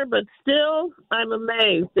summer, but still I'm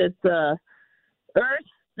amazed at the earth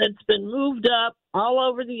that's been moved up all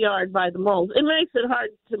over the yard by the moles. It makes it hard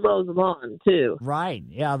to mow the lawn, too. Right.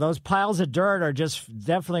 Yeah, those piles of dirt are just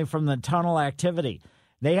definitely from the tunnel activity.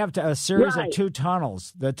 They have a series of two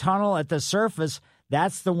tunnels. The tunnel at the surface,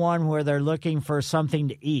 that's the one where they're looking for something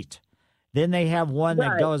to eat. Then they have one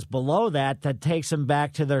that goes below that takes them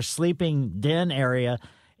back to their sleeping den area.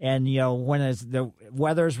 And, when the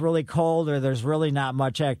weather's really cold or there's really not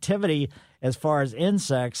much activity as far as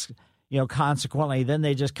insects, consequently, then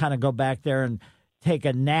they just kind of go back there and take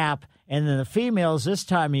a nap. And then the females this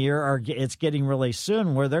time of year, it's getting really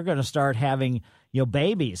soon where they're going to start having,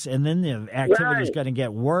 babies. And then the activity is going to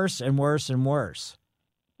get worse and worse and worse.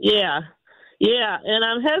 Yeah. Yeah, and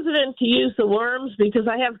I'm hesitant to use the worms because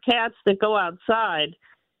I have cats that go outside,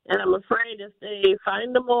 and I'm afraid if they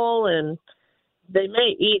find the mole and they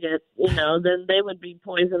may eat it, then they would be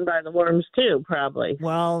poisoned by the worms too, probably.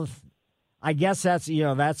 Well, I guess that's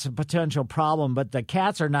a potential problem, but the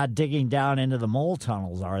cats are not digging down into the mole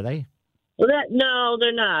tunnels, are they? Well, no,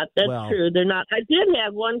 they're not. That's true. They're not. I did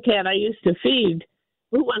have one cat I used to feed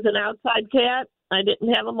who was an outside cat. I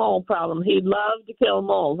didn't have a mole problem. He loved to kill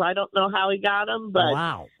moles. I don't know how he got them, but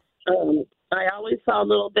wow. I always saw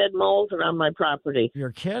little dead moles around my property.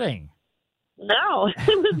 You're kidding. No, it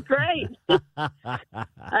was great.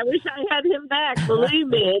 I wish I had him back. Believe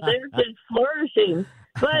me, they're just flourishing.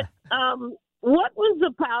 But what was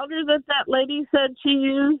the powder that lady said she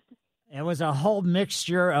used? It was a whole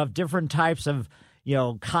mixture of different types of,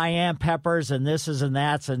 cayenne peppers and this's and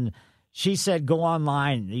that's, and she said, go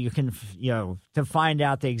online. You can, to find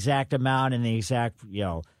out the exact amount and the exact,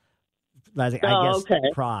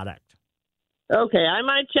 product. Okay, I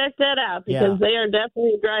might check that out because they are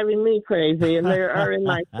definitely driving me crazy, and they are in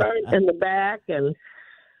my front and the back, and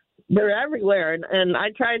they're everywhere. And I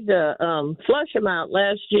tried to flush them out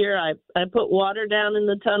last year. I put water down in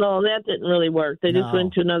the tunnel, and that didn't really work. They just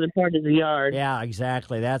went to another part of the yard. Yeah,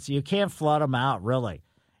 exactly. You can't flood them out, really.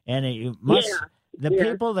 And you must... Yeah. The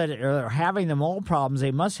people that are having the mole problems,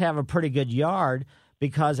 they must have a pretty good yard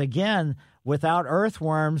because, again, without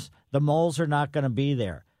earthworms, the moles are not going to be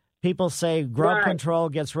there. People say grub control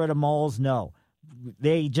gets rid of moles. No.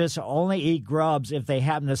 They just only eat grubs if they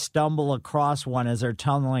happen to stumble across one as they're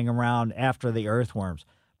tunneling around after the earthworms.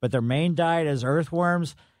 But their main diet is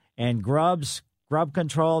earthworms, and grub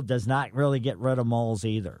control does not really get rid of moles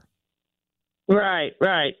either. Right.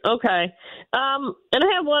 Okay. And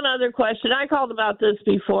I have one other question. I called about this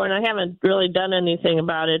before, and I haven't really done anything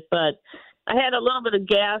about it, but I had a little bit of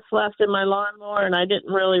gas left in my lawnmower, and I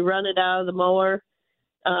didn't really run it out of the mower.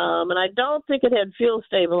 And I don't think it had fuel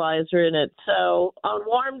stabilizer in it. So on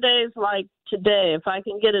warm days like today, if I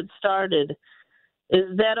can get it started,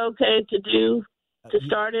 is that okay to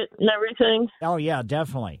start it and everything? Oh, yeah,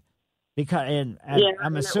 definitely. Because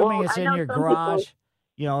I'm assuming it's in your garage.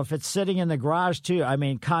 If it's sitting in the garage, too,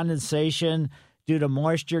 condensation due to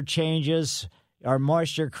moisture changes or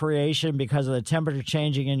moisture creation because of the temperature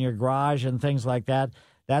changing in your garage and things like that,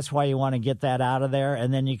 that's why you want to get that out of there.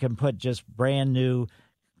 And then you can put just brand new,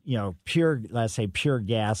 pure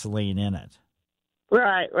gasoline in it.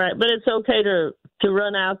 Right. But it's okay to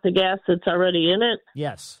run out the gas that's already in it?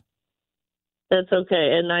 Yes. That's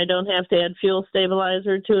okay, and I don't have to add fuel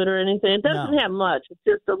stabilizer to it or anything. It doesn't have much; it's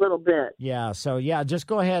just a little bit. Yeah, so just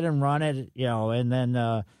go ahead and run it, and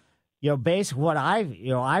then basically what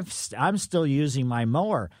I'm still using my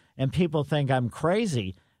mower, and people think I'm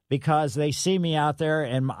crazy because they see me out there,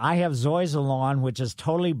 and I have zoysia lawn, which is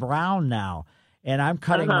totally brown now, and I'm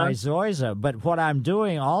cutting my zoysia. But what I'm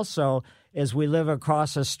doing also is we live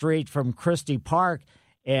across the street from Christie Park.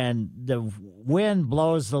 And the wind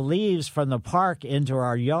blows the leaves from the park into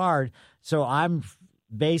our yard. So I'm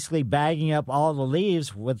basically bagging up all the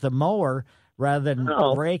leaves with the mower rather than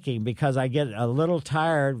raking because I get a little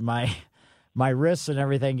tired. My wrists and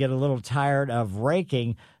everything get a little tired of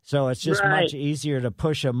raking. So it's just much easier to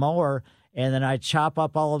push a mower. And then I chop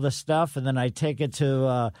up all of the stuff and then I take it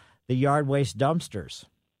to the yard waste dumpsters.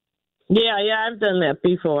 Yeah, I've done that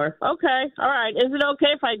before. Okay, all right. Is it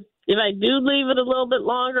okay if I do leave it a little bit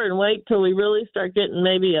longer and wait till we really start getting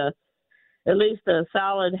maybe at least a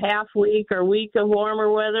solid half week or week of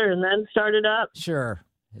warmer weather and then start it up? Sure.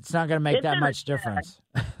 It's not going to make It's that in a much shed. difference.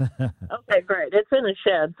 Okay, great. It's in a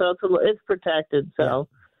shed, so it's protected. So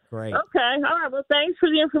Great. Okay. All right. Well, thanks for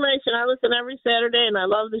the information. I listen every Saturday, and I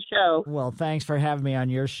love the show. Well, thanks for having me on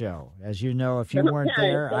your show. As you know, if you weren't Okay,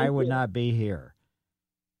 there, I thank would you. not be here.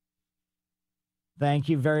 Thank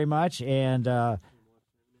you very much. And let's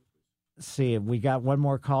see, we got one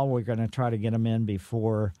more call. We're going to try to get them in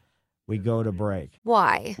before we go to break.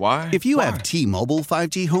 Why? If you have T-Mobile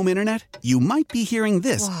 5G home internet, you might be hearing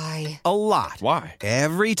this Why? a lot. Why?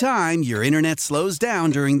 Every time your internet slows down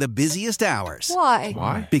during the busiest hours.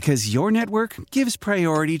 Why? Because your network gives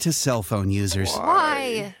priority to cell phone users.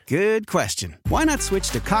 Why? Good question. Why not switch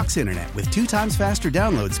to Cox Internet with 2 times faster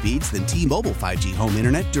download speeds than T-Mobile 5G home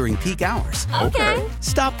internet during peak hours? Okay.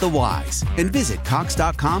 Stop the whys and visit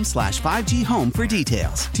cox.com/5G home for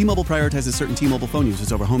details. T-Mobile prioritizes certain T-Mobile phone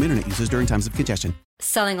users over home internet users during times of congestion.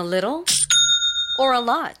 Selling a little or a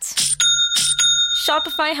lot?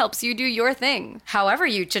 Shopify helps you do your thing, however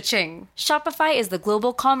you cha-ching. Shopify is the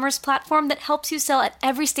global commerce platform that helps you sell at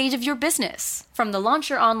every stage of your business. From the launch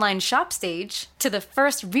your online shop stage, to the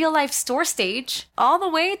first real-life store stage, all the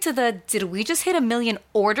way to the did we just hit 1 million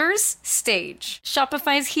orders stage.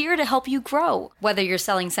 Shopify's here to help you grow. Whether you're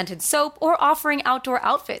selling scented soap or offering outdoor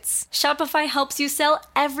outfits, Shopify helps you sell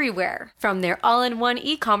everywhere. From their all-in-one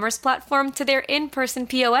e-commerce platform to their in-person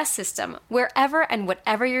POS system, wherever and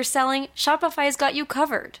whatever you're selling, Shopify's got you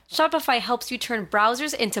covered. Shopify helps you turn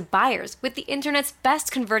browsers into buyers with the internet's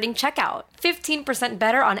best converting checkout. 15%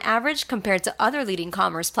 better on average compared to other leading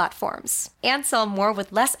commerce platforms. And sell more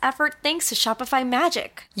with less effort thanks to Shopify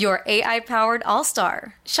Magic, your AI-powered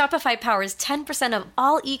all-star. Shopify powers 10% of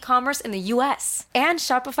all e-commerce in the U.S. And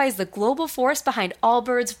Shopify is the global force behind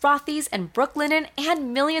Allbirds, Rothy's, and Brooklinen,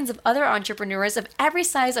 and millions of other entrepreneurs of every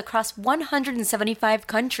size across 175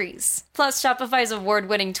 countries. Plus, Shopify's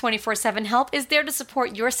award-winning 24/7 help is there to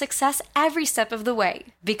support your success every step of the way.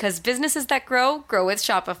 Because businesses that grow, grow with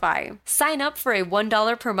Shopify. Sign up for a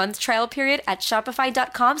 $1 per month trial period at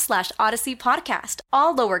shopify.com/Odyssey Podcast,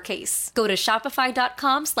 all lowercase. Go to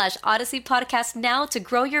shopify.com/Odyssey Podcast now to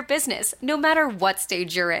grow your business, no matter what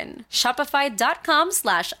stage you're in.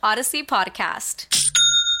 Shopify.com/Odyssey Podcast.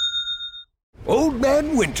 Old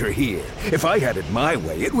Man Winter here. If I had it my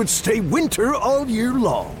way, it would stay winter all year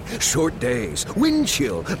long. Short days, wind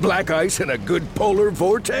chill, black ice, and a good polar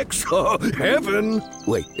vortex. Oh, heaven.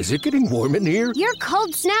 Wait, is it getting warm in here? Your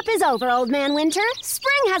cold snap is over, Old Man Winter.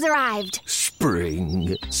 Spring has arrived.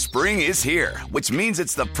 Spring. Spring is here, which means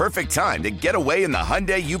it's the perfect time to get away in the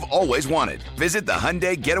Hyundai you've always wanted. Visit the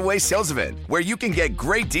Hyundai Getaway Sales Event, where you can get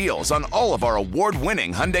great deals on all of our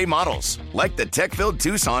award-winning Hyundai models, like the tech-filled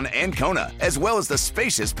Tucson and Kona, as well as the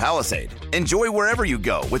spacious Palisade. Enjoy wherever you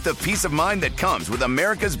go with the peace of mind that comes with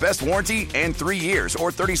America's best warranty and 3 years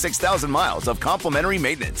or 36,000 miles of complimentary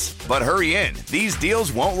maintenance. But hurry in, these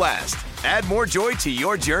deals won't last. Add more joy to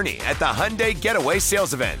your journey at the Hyundai Getaway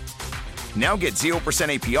Sales Event. Now get 0%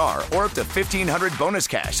 APR or up to $1,500 bonus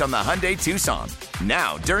cash on the Hyundai Tucson.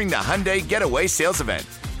 Now, during the Hyundai Getaway Sales Event.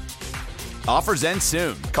 Offers end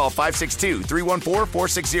soon. Call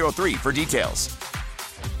 562-314-4603 for details.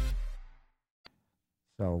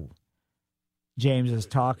 So James is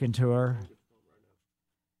talking to her.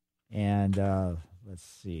 And let's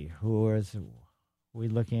see, who is we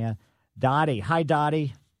looking at? Dottie. Hi,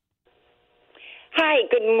 Dottie. Hi,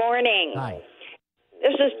 good morning. Hi.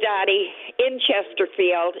 This is Dottie in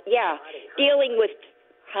Chesterfield. Yeah, dealing with,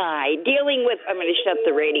 I'm going to shut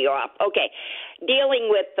the radio off. Okay, dealing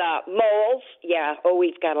with moles. Yeah,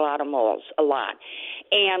 we've got a lot of moles, a lot.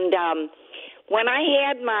 And when I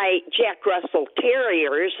had my Jack Russell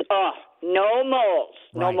Terriers, no moles,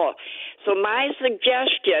 no moles. So my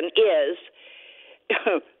suggestion is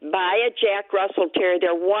buy a Jack Russell Terrier.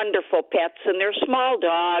 They're wonderful pets, and they're small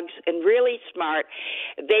dogs and really smart.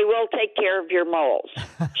 They will take care of your moles.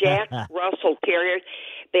 Jack Russell Terriers,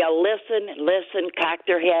 they'll listen, cock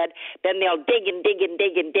their head. Then they'll dig, and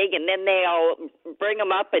then they'll bring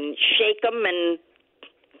them up and shake them, and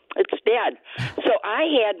it's dead. So I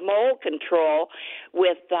had mole control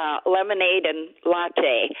with Lemonade and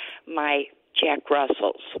Latte, my Jack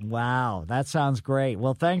Russells. Wow, that sounds great.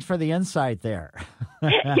 Well, thanks for the insight there.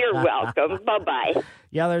 You're welcome. Bye-bye.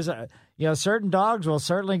 Yeah, there's certain dogs will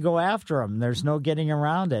certainly go after them. There's no getting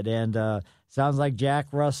around it. And sounds like Jack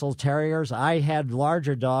Russell Terriers. I had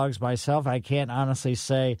larger dogs myself. I can't honestly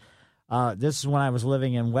say. This is when I was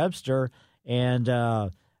living in Webster, and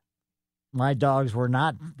my dogs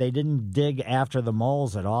they didn't dig after the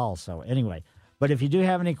moles at all. So anyway, but if you do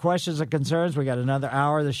have any questions or concerns, we got another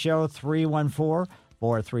hour of the show,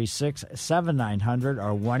 314-436-7900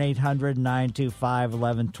 or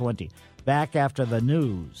 1-800-925-1120. Back after the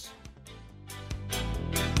news.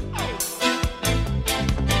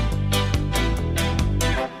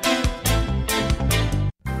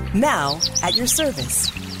 Now, at your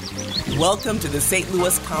service. Welcome to the St.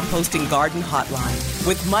 Louis Composting Garden Hotline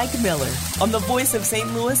with Mike Miller on the voice of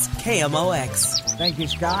St. Louis, KMOX. Thank you,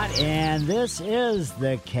 Scott. And this is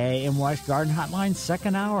the KMOX Garden Hotline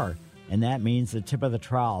second hour. And that means the tip of the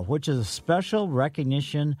trowel, which is a special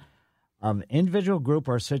recognition of individual, group,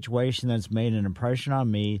 or situation that's made an impression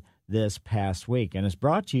on me this past week. And it's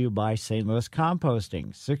brought to you by St. Louis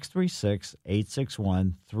Composting,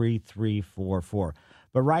 636-861-3344.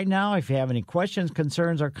 But right now, if you have any questions,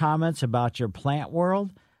 concerns, or comments about your plant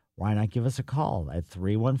world, why not give us a call at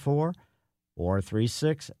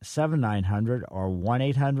 314-436-7900 or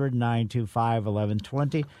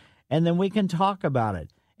 1-800-925-1120, and then we can talk about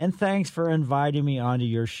it. And thanks for inviting me onto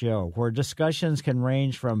your show, where discussions can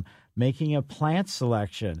range from making a plant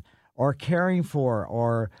selection or caring for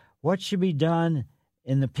or what should be done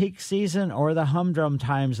in the peak season or the humdrum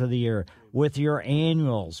times of the year, with your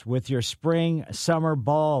annuals, with your spring, summer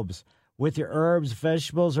bulbs, with your herbs,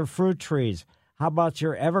 vegetables, or fruit trees. How about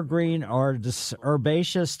your evergreen or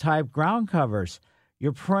herbaceous type ground covers,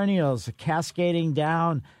 your perennials, cascading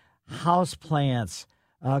down house plants,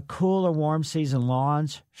 cool or warm season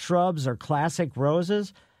lawns, shrubs, or classic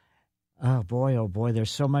roses? Oh boy, there's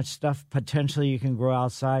so much stuff potentially you can grow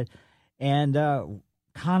outside. And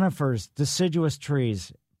conifers, deciduous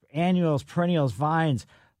trees, annuals, perennials, vines,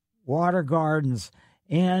 water gardens,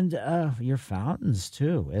 and your fountains,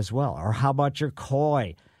 too, as well. Or how about your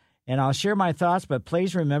koi? And I'll share my thoughts, but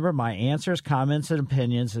please remember my answers, comments, and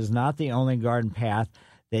opinions is not the only garden path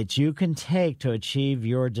that you can take to achieve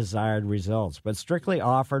your desired results, but strictly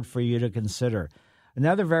offered for you to consider.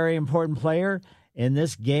 Another very important player in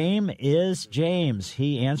this game is James.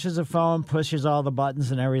 He answers the phone, pushes all the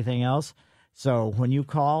buttons and everything else. So when you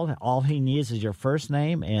call, all he needs is your first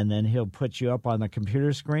name, and then he'll put you up on the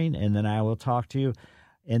computer screen, and then I will talk to you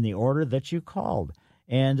in the order that you called.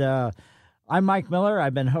 And I'm Mike Miller.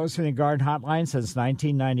 I've been hosting the Garden Hotline since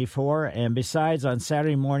 1994, and besides, on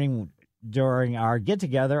Saturday morning during our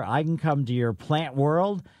get-together, I can come to your plant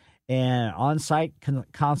world and on-site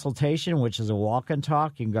consultation, which is a walk and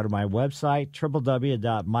talk. You can go to my website,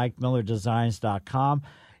 www.mikemillerdesigns.com.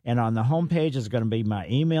 And on the homepage is going to be my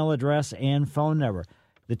email address and phone number.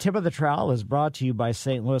 The tip of the trowel is brought to you by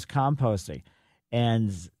St. Louis Composting.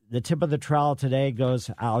 And the tip of the trowel today goes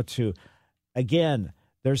out to, again,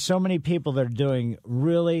 there's so many people that are doing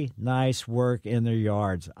really nice work in their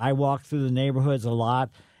yards. I walk through the neighborhoods a lot,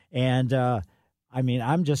 and,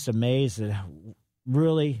 I'm just amazed at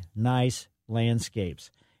really nice landscapes.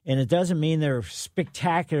 And it doesn't mean they're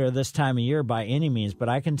spectacular this time of year by any means, but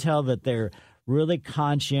I can tell that they're really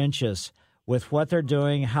conscientious with what they're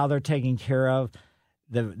doing, how they're taking care of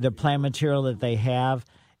the plant material that they have.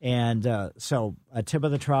 And so a tip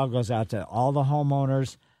of the trowel goes out to all the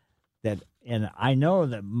homeowners and I know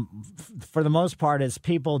that for the most part, it's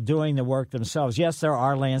people doing the work themselves. Yes, there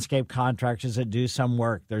are landscape contractors that do some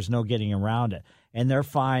work. There's no getting around it. And they're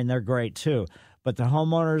fine. They're great, too. But the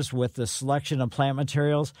homeowners with the selection of plant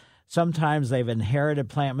materials, sometimes they've inherited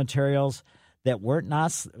plant materials that weren't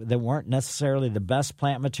necessarily the best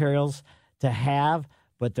plant materials to have,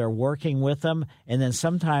 but they're working with them. And then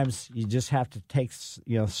sometimes you just have to take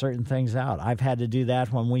certain things out. I've had to do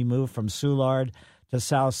that when we moved from Soulard to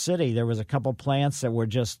South City. There was a couple plants that were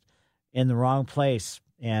just in the wrong place,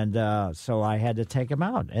 and so I had to take them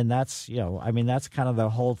out. And that's that's kind of the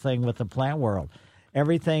whole thing with the plant world.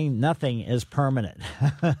 Nothing is permanent.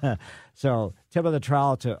 So tip of the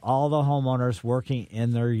trowel to all the homeowners working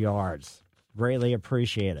in their yards. Greatly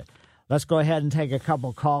appreciate it. Let's go ahead and take a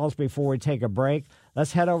couple calls before we take a break.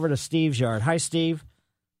 Let's head over to Steve's yard. Hi, Steve.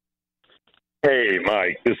 Hey,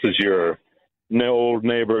 Mike. This is your old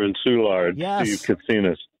neighbor in Soulard, yes. Steve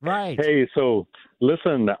Katsinas. Right. Hey, so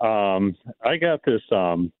listen, I got this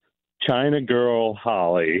China Girl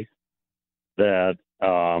holly that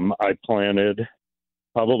I planted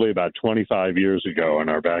probably about 25 years ago in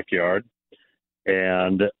our backyard.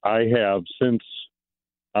 And I have since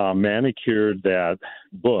manicured that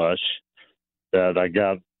bush that I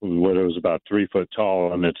got when it was about 3 foot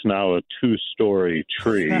tall, and it's now a 2-story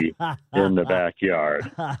tree in the backyard.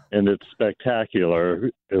 And it's spectacular,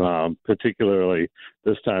 particularly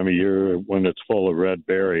this time of year when it's full of red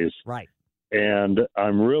berries. Right. And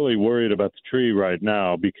I'm really worried about the tree right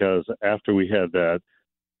now because after we had that,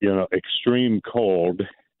 extreme cold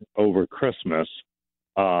over Christmas,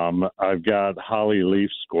 I've got holly leaf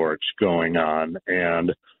scorch going on,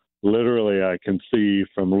 and literally I can see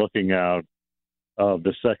from looking out of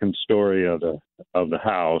the second story of the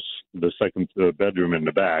house, the bedroom in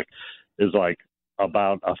the back, is like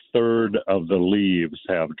about a third of the leaves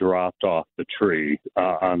have dropped off the tree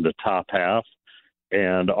on the top half,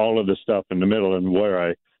 and all of the stuff in the middle. And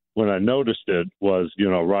when I noticed it was,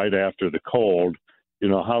 right after the cold,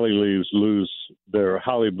 holly leaves lose their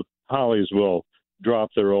hollies will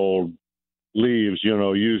drop their old leaves,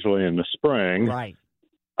 usually in the spring. Right.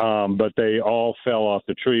 But they all fell off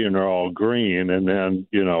the tree and are all green. And then,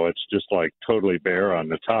 it's just like totally bare on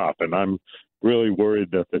the top. And I'm really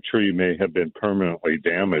worried that the tree may have been permanently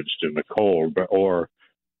damaged in the cold, or,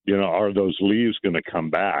 are those leaves going to come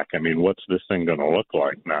back? I mean, what's this thing going to look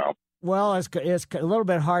like now? Well, it's a little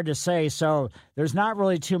bit hard to say. So there's not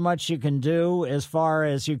really too much you can do as far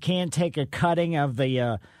as you can't take a cutting of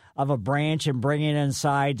a branch and bring it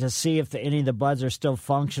inside to see if any of the buds are still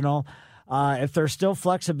functional. If there's still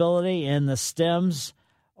flexibility in the stems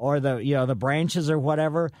or the branches or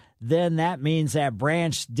whatever, then that means that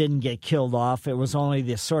branch didn't get killed off. It was only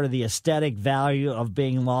the sort of the aesthetic value of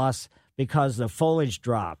being lost because the foliage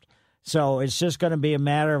dropped. So it's just going to be a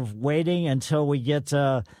matter of waiting until we get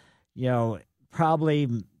to, probably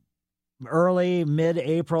early,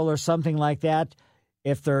 mid-April or something like that.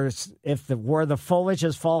 Where the foliage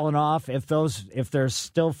has fallen off, if there's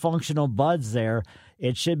still functional buds there,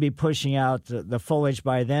 it should be pushing out the foliage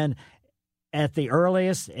by then at the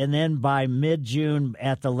earliest, and then by mid-June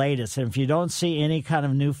at the latest. And if you don't see any kind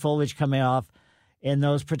of new foliage coming off in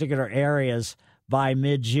those particular areas by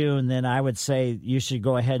mid-June, then I would say you should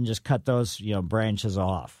go ahead and just cut those branches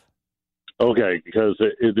off. Okay, because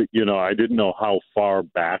I didn't know how far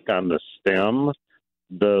back on the stem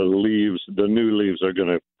the new leaves are going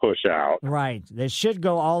to push out. Right. They should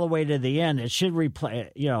go all the way to the end. It should replace,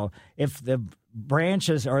 if the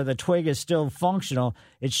branches or the twig is still functional,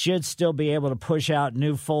 it should still be able to push out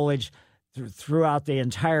new foliage throughout the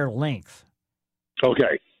entire length.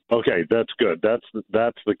 Okay, that's good.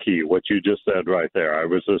 That's the key, what you just said right there. I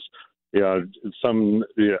was just,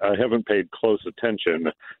 I haven't paid close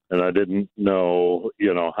attention, and I didn't know,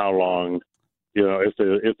 how long,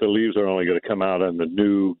 if the leaves are only going to come out on the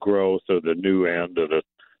new growth or the new end of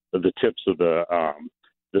the tips of the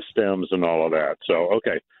stems and all of that. So,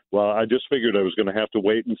 okay. Well, I just figured I was going to have to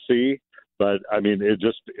wait and see, but I mean,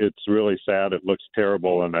 it's really sad. It looks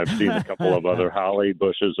terrible. And I've seen a couple of other holly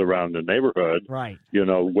bushes around the neighborhood, right,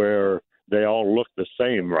 where they all look the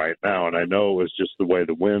same right now. And I know it was just the way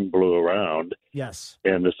the wind blew around. Yes.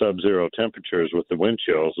 And the sub-zero temperatures with the wind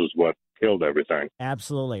chills is what killed everything.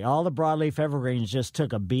 Absolutely. All the broadleaf evergreens just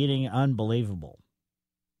took a beating. Unbelievable.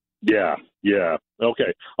 Yeah.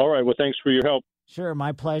 Okay. All right. Well, thanks for your help. Sure.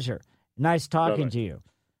 My pleasure. Nice talking to you.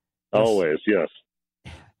 Always. Yes.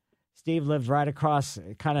 Steve lives right across,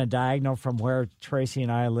 kind of diagonal from where Tracy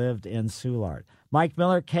and I lived in Soulard. Mike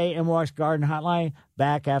Miller, KMOX Garden Hotline,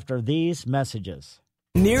 back after these messages.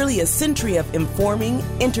 Nearly a century of informing,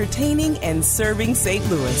 entertaining, and serving St.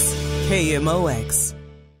 Louis. KMOX.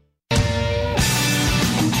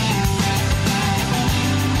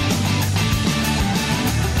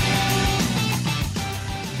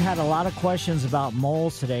 We've had a lot of questions about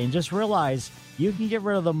moles today, and just realize you can get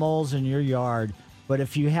rid of the moles in your yard, but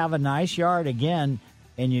if you have a nice yard, again,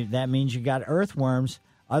 and that means you got earthworms,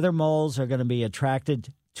 other moles are going to be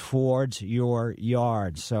attracted towards your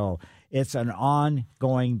yard. So it's an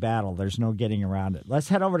ongoing battle. There's no getting around it. Let's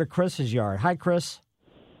head over to Chris's yard. Hi, Chris.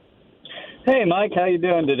 Hey, Mike. How you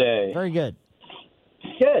doing today? Very good.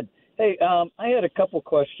 Good. Hey, I had a couple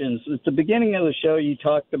questions. At the beginning of the show, you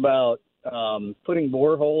talked about putting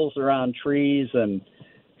boreholes around trees and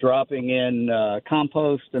dropping in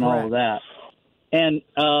compost and all of that. And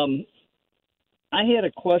I had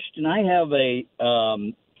a question. I have a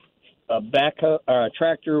backhoe, or a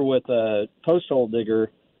tractor with a post hole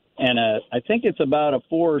digger, and I think it's about a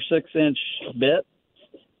 4 or 6 inch bit.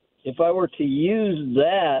 If I were to use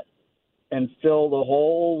that and fill the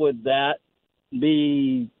hole, would that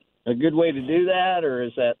be a good way to do that, or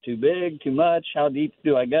is that too big, too much? How deep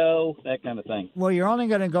do I go? That kind of thing. Well, you're only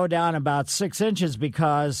going to go down about 6 inches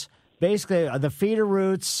because basically the feeder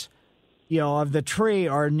roots, of the tree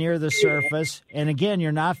are near the surface. And again,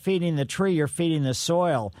 you're not feeding the tree, you're feeding the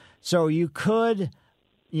soil. So you could,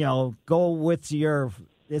 go with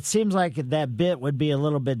it seems like that bit would be a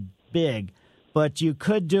little bit big, but you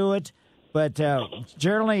could do it. But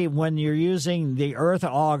generally, when you're using the earth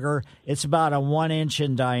auger, it's about a 1 inch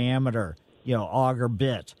in diameter, auger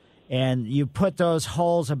bit. And you put those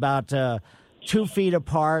holes about 2 feet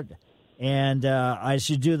apart. And as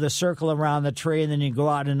you do the circle around the tree, and then you go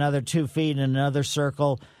out another 2 feet in another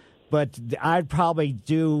circle. But I'd probably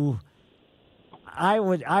do, I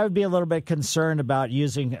would be a little bit concerned about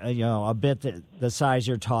using a bit the size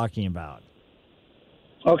you're talking about.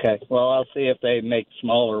 Okay, well, I'll see if they make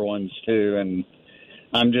smaller ones too, and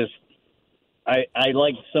I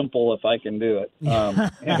like simple if I can do it.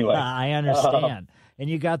 Anyway, I understand, and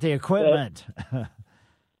you got the equipment.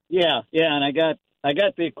 Yeah, and I got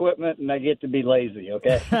the equipment, and I get to be lazy.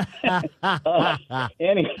 Okay.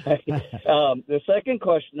 Anyway, the second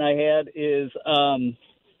question I had is,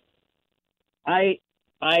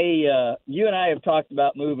 you and I have talked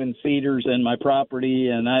about moving cedars in my property,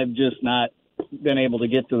 and I've just not been able to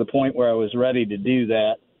get to the point where I was ready to do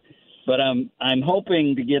that. But I'm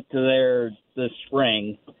hoping to get to there this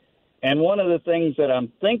spring. And one of the things that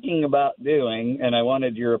I'm thinking about doing, and I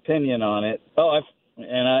wanted your opinion on it. I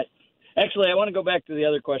want to go back to the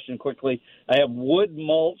other question quickly. I have wood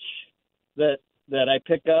mulch that I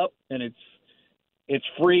pick up, and it's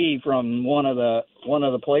free from one of the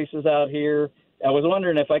places out here. I was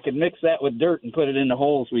wondering if I could mix that with dirt and put it in the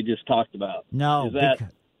holes we just talked about. No,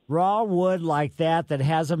 raw wood like that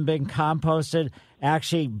hasn't been composted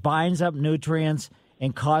actually binds up nutrients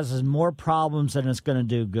and causes more problems than it's going to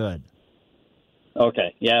do good.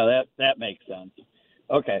 Okay, yeah, that makes sense.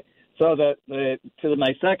 Okay, so to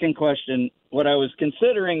my second question, what I was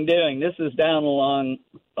considering doing, this is down along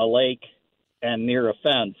a lake and near a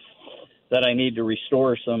fence that I need to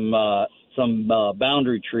restore some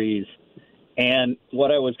boundary trees. And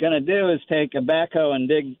what I was going to do is take a backhoe and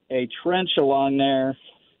dig a trench along there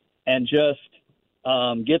and just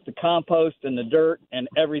get the compost and the dirt and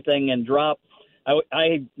everything and drop.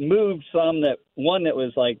 I moved one that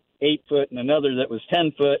was like 8 foot and another that was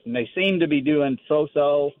 10 foot, and they seem to be doing so.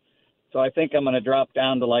 So I think I'm going to drop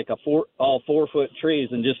down to like all 4 foot trees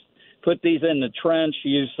and just put these in the trench,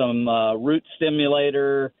 use some root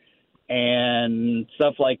stimulator and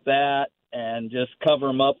stuff like that, and just cover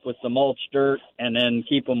them up with the mulch dirt and then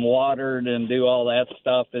keep them watered and do all that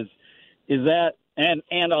stuff. Is that, and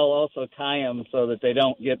I'll also tie them so that they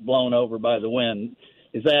don't get blown over by the wind.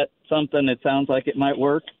 Is that something that sounds like it might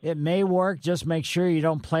work? It may work. Just make sure you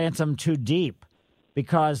don't plant them too deep,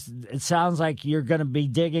 because it sounds like you're going to be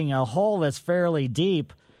digging a hole that's fairly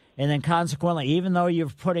deep, and then consequently, even though you're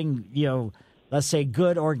putting, let's say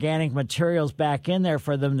good organic materials back in there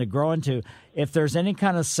for them to grow into, if there's any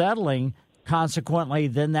kind of settling, consequently,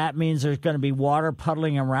 then that means there's going to be water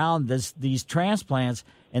puddling around these transplants,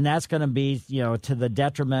 and that's going to be, to the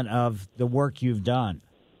detriment of the work you've done.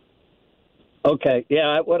 Okay,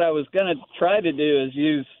 yeah, what I was going to try to do is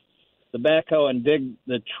use the backhoe and dig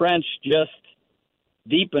the trench just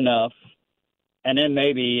deep enough, and then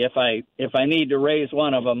maybe if I need to raise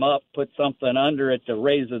one of them up, put something under it to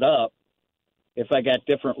raise it up. If I got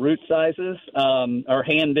different root sizes, or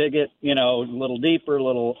hand dig it, a little deeper,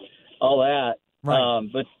 all that. Right.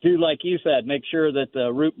 But do like you said, make sure that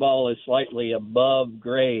the root ball is slightly above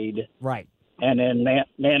grade. Right. And then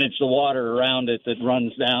manage the water around it that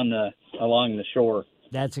runs down along the shore.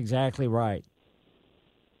 That's exactly right.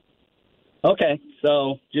 Okay,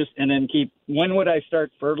 so and then when would I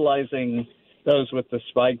start fertilizing those with the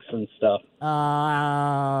spikes and stuff?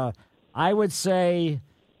 I would say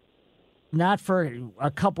not for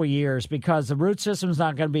a couple years, because the root system's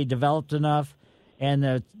not going to be developed enough, and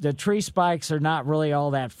the tree spikes are not really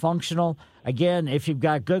all that functional. Again, if you've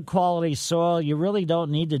got good quality soil, you really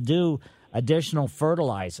don't need to do additional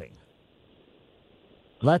fertilizing.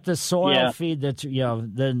 Let the soil feed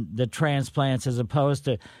the transplants, as opposed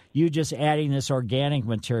to you just adding this organic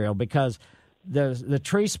material, because the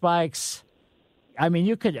tree spikes,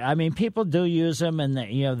 people do use them, and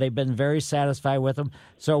they've been very satisfied with them.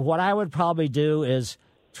 So what I would probably do is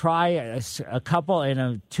try a couple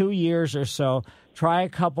in 2 years or so. Try a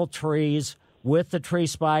couple trees with the tree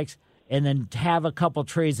spikes, and then have a couple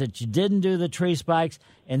trees that you didn't do the tree spikes,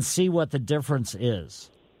 and see what the difference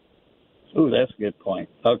is. Ooh, that's a good point.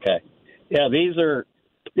 Okay. Yeah, these are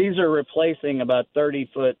replacing about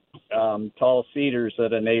 30-foot tall cedars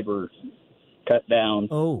that a neighbor cut down.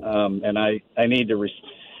 Oh. And I need to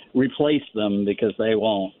replace them because they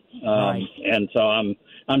won't. Right. And so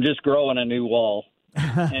I'm just growing a new wall.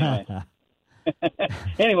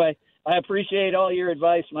 Anyway, I appreciate all your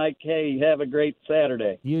advice, Mike. Hey, have a great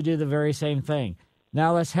Saturday. You do the very same thing.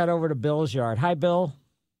 Now let's head over to Bill's yard. Hi, Bill.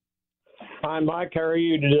 Hi, Mike. How are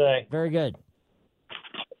you today? Very good.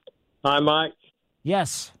 Hi, Mike.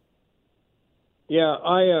 Yes. Yeah,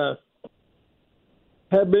 I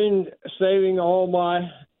have been saving all my,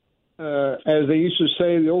 as they used to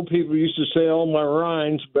say, the old people used to say, all my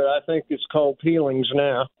rinds, but I think it's called peelings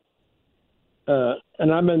now.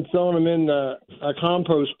 And I've been throwing them in a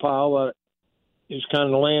compost pile that is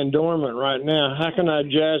kind of laying dormant right now. How can I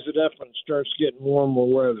jazz it up when it starts getting warmer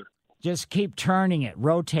weather? Just keep turning it,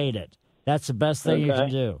 rotate it. That's the best thing you can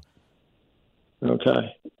do.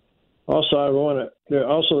 Okay. Also,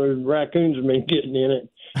 the raccoons have been getting in it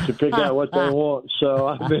to pick out what they want, so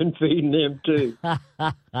I've been feeding them too.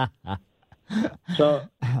 So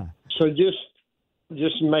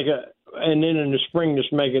just make it, and then in the spring,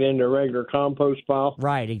 just make it into a regular compost pile.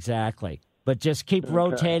 Right, exactly. But just keep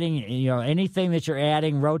rotating. Anything that you're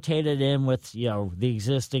adding, rotate it in with the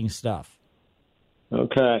existing stuff.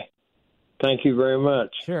 Okay. Thank you very much.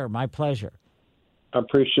 Sure, my pleasure. I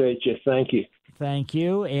appreciate you. Thank you. Thank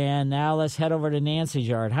you. And now let's head over to Nancy's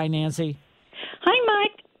yard. Hi, Nancy. Hi,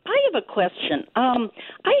 Mike. I have a question.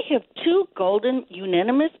 I have 2 golden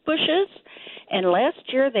unanimous bushes, and last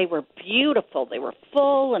year they were beautiful. They were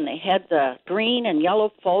full, and they had the green and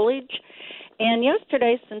yellow foliage. And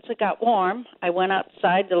yesterday, since it got warm, I went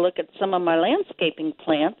outside to look at some of my landscaping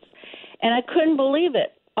plants, and I couldn't believe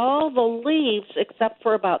it. All the leaves, except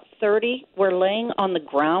for about 30, were laying on the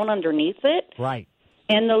ground underneath it. Right.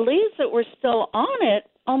 And the leaves that were still on it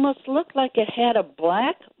almost looked like it had a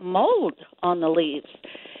black mold on the leaves.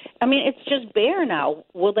 I mean, it's just bare now.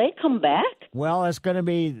 Will they come back? Well, it's going to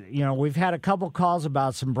be, we've had a couple calls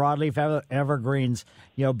about some broadleaf evergreens,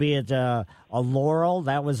 be it a laurel,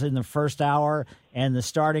 that was in the first hour, and the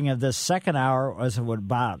starting of this second hour was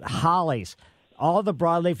about hollies. All the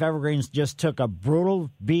broadleaf evergreens just took a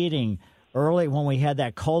brutal beating early when we had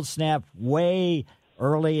that cold snap way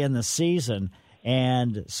early in the season.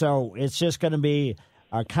 And so it's just going to be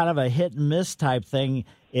a kind of a hit and miss type thing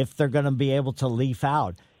if they're going to be able to leaf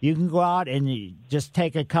out. You can go out and you just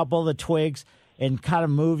take a couple of the twigs and kind of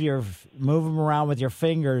move them around with your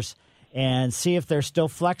fingers and see if they're still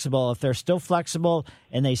flexible. If they're still flexible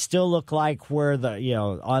and they still look like where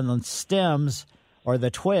on the stems or the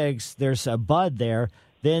twigs there's a bud there,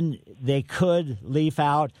 then they could leaf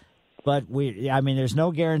out. But there's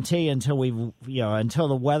no guarantee until until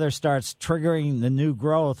the weather starts triggering the new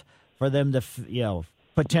growth for them to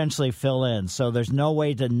potentially fill in. So there's no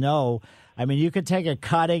way to know. I mean, you could take a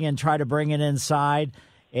cutting and try to bring it inside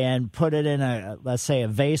and put it in let's say a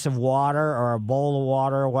vase of water or a bowl of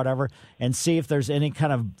water or whatever, and see if there's any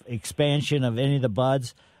kind of expansion of any of the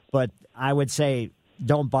buds. But I would say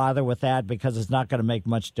don't bother with that because it's not going to make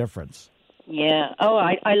much difference. Yeah. Oh,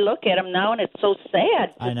 I look at them now, and it's so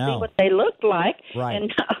sad to see what they look like, right,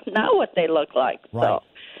 and now what they look like. Right.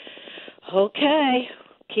 So, okay,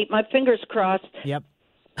 keep my fingers crossed. Yep.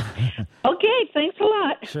 Okay, thanks a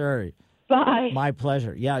lot. Sure. Bye. My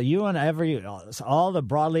pleasure. Yeah, you and all the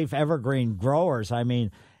broadleaf evergreen growers. I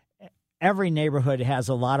mean, every neighborhood has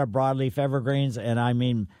a lot of broadleaf evergreens, and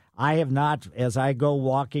I have not, as I go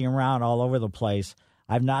walking around all over the place,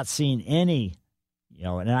 I've not seen any.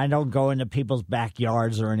 And I don't go into people's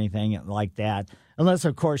backyards or anything like that, unless,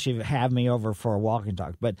 of course, you have me over for a walk and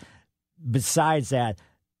talk. But besides that,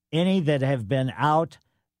 any that have been out,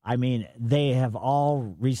 they have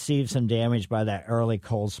all received some damage by that early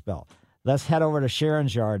cold spell. Let's head over to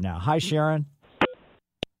Sharon's yard now. Hi, Sharon.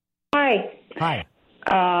 Hi. Hi.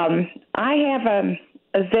 I have an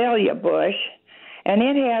azalea bush, and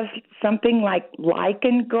it has something like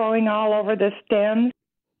lichen growing all over the stems.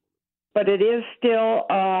 But it is still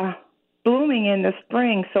blooming in the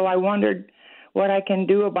spring, so I wondered what I can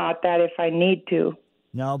do about that if I need to.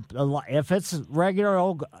 No, if it's regular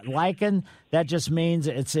old lichen, that just means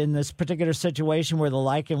it's in this particular situation where the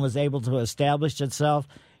lichen was able to establish itself,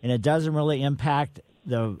 and it doesn't really impact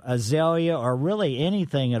the azalea or really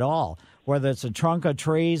anything at all, whether it's a trunk of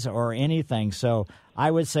trees or anything. So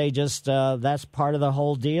I would say just that's part of the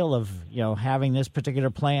whole deal of having this particular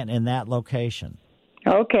plant in that location.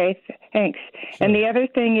 Okay, thanks. Sure. And the other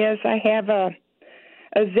thing is I have a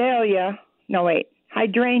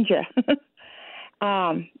hydrangea.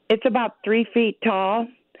 It's about 3 feet tall,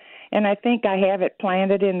 and I think I have it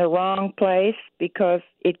planted in the wrong place because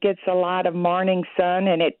it gets a lot of morning sun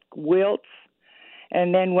and it wilts,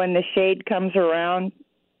 and then when the shade comes around,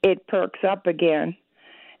 it perks up again.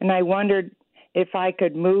 And I wondered if I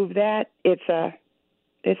could move that. It's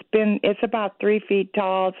about 3 feet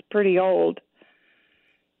tall. It's pretty old.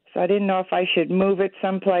 So I didn't know if I should move it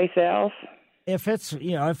someplace else. If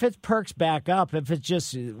it perks back up, if it's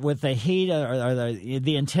just with the heat or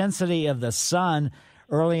the intensity of the sun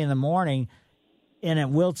early in the morning and it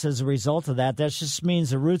wilts as a result of that, that just means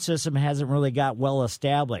the root system hasn't really got well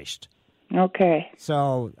established. Okay.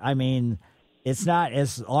 So, it's not,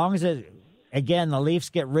 as long as the leaves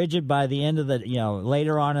get rigid by the end of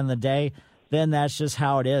later on in the day, then that's just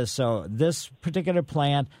how it is. So this particular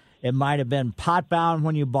plant It might have been pot bound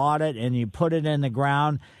when you bought it and you put it in the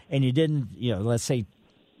ground and you didn't, let's say,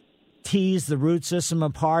 tease the root system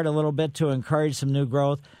apart a little bit to encourage some new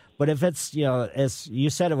growth. But if it's, as you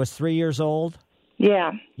said, it was 3 years old.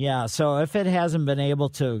 Yeah. Yeah. So if it hasn't been able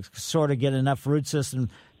to sort of get enough root system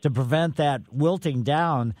to prevent that wilting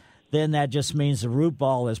down, then that just means the root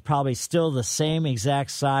ball is probably still the same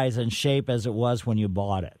exact size and shape as it was when you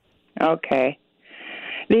bought it. Okay.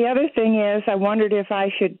 The other thing is, I wondered if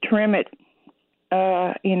I should trim it.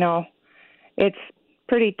 It's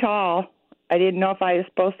pretty tall. I didn't know if I was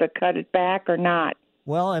supposed to cut it back or not.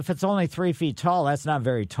 Well, if it's only 3 feet tall, that's not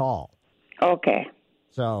very tall. Okay.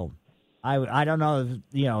 So I don't know.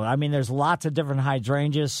 There's lots of different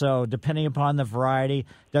hydrangeas. So depending upon the variety,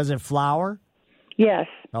 does it flower? Yes.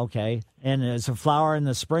 Okay. And is it flower in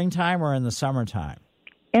the springtime or in the summertime?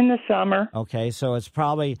 In the summer. Okay. So it's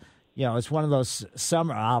probably, it's one of those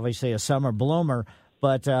obviously a summer bloomer.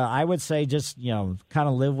 But I would say just, kind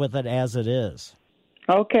of live with it as it is.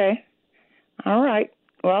 Okay. All right.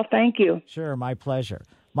 Well, thank you. Sure, my pleasure.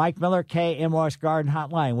 Mike Miller, KMOX Garden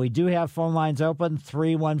Hotline. We do have phone lines open,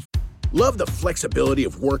 314. Love the flexibility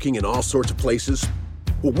of working in all sorts of places?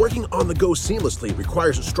 Well, working on the go seamlessly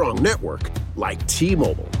requires a strong network like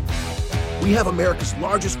T-Mobile. We have America's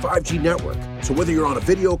largest 5G network, so whether you're on a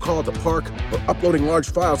video call at the park or uploading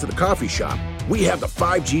large files at the coffee shop, we have the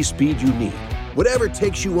 5G speed you need. Whatever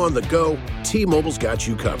takes you on the go, T-Mobile's got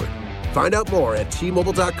you covered. Find out more at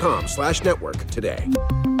T-Mobile.com/network today.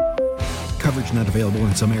 Coverage not available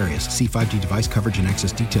in some areas. See 5G device coverage and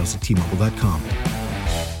access details at T-Mobile.com.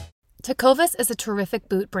 Tecovas is a terrific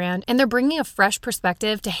boot brand, and they're bringing a fresh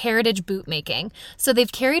perspective to heritage boot making. So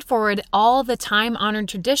they've carried forward all the time-honored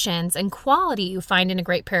traditions and quality you find in a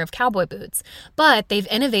great pair of cowboy boots, but they've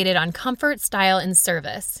innovated on comfort, style, and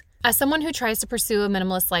service. As someone who tries to pursue a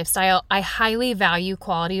minimalist lifestyle, I highly value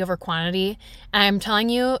quality over quantity, and I'm telling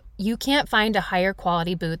you, you can't find a higher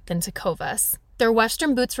quality boot than Tecovas. Their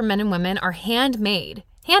Western boots for men and women are handmade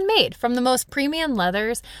from the most premium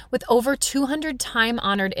leathers with over 200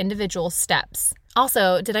 time-honored individual steps.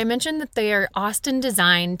 Also, did I mention that they are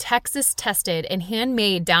Austin-designed, Texas-tested, and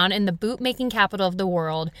handmade down in the boot-making capital of the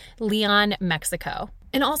world, Leon, Mexico?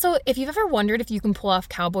 And also, if you've ever wondered if you can pull off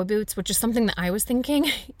cowboy boots, which is something that I was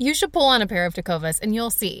thinking, you should pull on a pair of Tecovas and you'll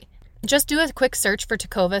see. Just do a quick search for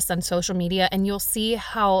Tecovas on social media and you'll see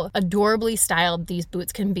how adorably styled these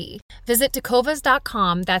boots can be. Visit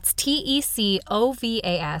tecovas.com, that's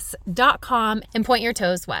TECOVAS.com, and point your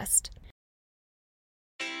toes west.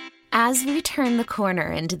 As we turn the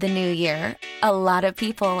corner into the new year, a lot of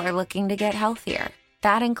people are looking to get healthier.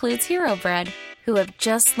 That includes Hero Bread, who have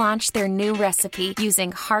just launched their new recipe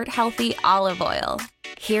using heart-healthy olive oil.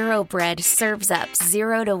 Hero Bread serves up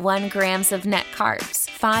 0 to 1 grams of net carbs,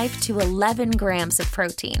 5 to 11 grams of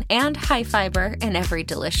protein, and high fiber in every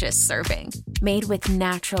delicious serving. Made with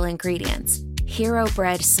natural ingredients, Hero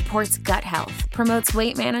Bread supports gut health, promotes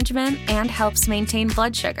weight management, and helps maintain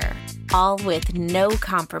blood sugar. All with no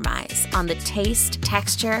compromise on the taste,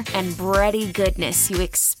 texture, and bready goodness you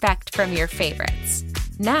expect from your favorites.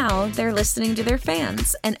 Now they're listening to their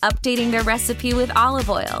fans and updating their recipe with olive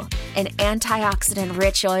oil, an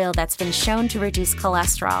antioxidant-rich oil that's been shown to reduce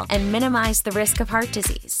cholesterol and minimize the risk of heart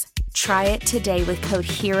disease. Try it today with code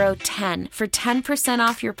HERO10 for 10%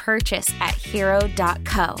 off your purchase at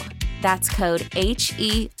hero.co. That's code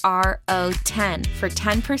HERO10 for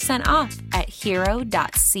 10% off at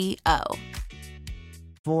hero.co.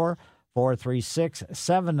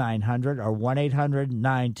 436-7900 or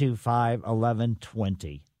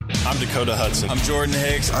 1-800-925-1120. I'm Dakota Hudson. I'm Jordan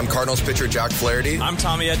Hicks. I'm Cardinals pitcher Jock Flaherty. I'm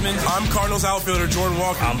Tommy Edman. I'm Cardinals outfielder Jordan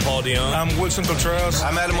Walker. I'm Paul DeYoung. I'm Woodson Contreras.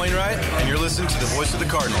 I'm Adam Wainwright, and you're listening to the voice of the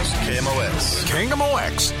Cardinals, KMOX.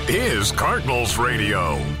 KMOX is Cardinals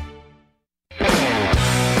Radio.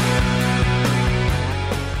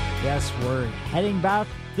 Yes, we're heading back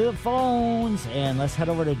to the phones, and let's head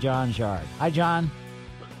over to John's yard. Hi, John.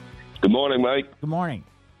 Good morning, Mike. Good morning.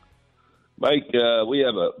 Mike, we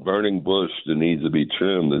have a burning bush that needs to be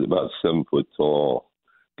trimmed. It's about 7 foot tall.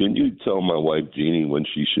 Can you tell my wife, Jeannie, when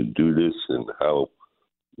she should do this and how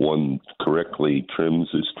one correctly trims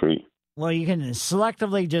this tree? Well, you can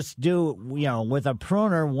selectively just do, with a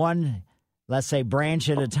pruner, one, let's say, branch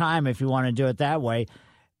at a time if you want to do it that way.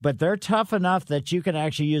 But they're tough enough that you can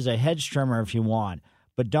actually use a hedge trimmer if you want.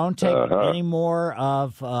 But don't take any more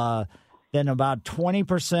of than about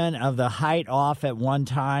 20% of the height off at one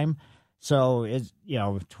time. So,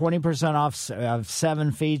 20% off of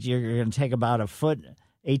 7 feet, you're going to take about a foot,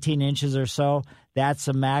 18 inches or so. That's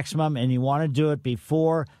the maximum, and you want to do it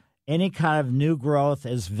before any kind of new growth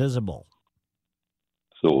is visible.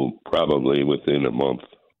 So probably within a month.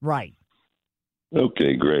 Right.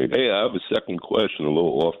 Okay, great. Hey, I have a second question, a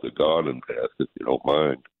little off the garden path, if you don't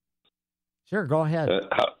mind. Sure, go ahead.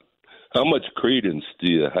 How much credence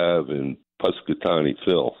do you have in Punxsutawney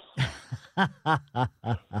Phil?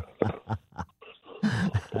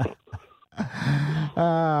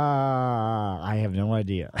 I have no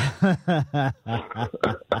idea.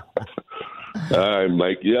 All right,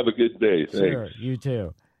 Mike. You have a good day. Thanks. Sure, you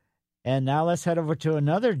too. And now let's head over to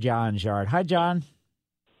another John's yard. Hi, John.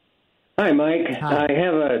 Hi, Mike. Hi. I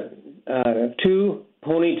have two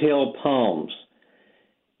ponytail palms,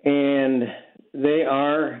 and they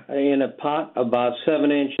are in a pot about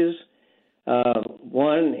 7 inches.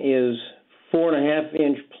 One is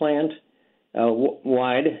 4.5-inch plant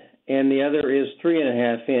wide, and the other is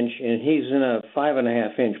 3.5-inch, and he's in a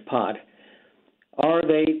 5.5-inch pot. Are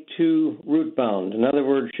they too root bound? In other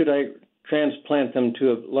words, should I transplant them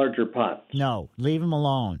to a larger pot? No, leave them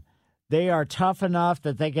alone. They are tough enough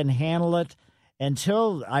that they can handle it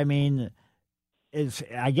until, I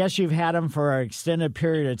guess you've had them for an extended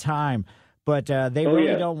period of time, but they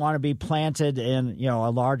really don't want to be planted in, a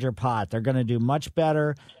larger pot. They're going to do much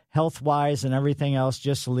better health-wise and everything else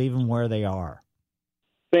just to leave them where they are.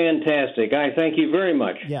 Fantastic. I thank you very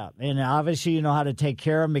much. Yeah, and obviously you know how to take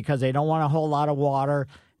care of them because they don't want a whole lot of water.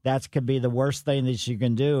 That could be the worst thing that you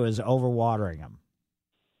can do is overwatering them.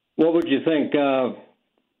 What would you think?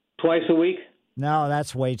 Twice a week? No,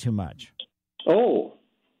 that's way too much. Oh,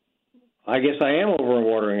 I guess I am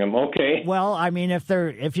overwatering them. Okay. Well,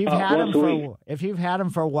 if you've had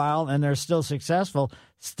them for a while and they're still successful,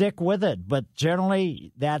 stick with it. But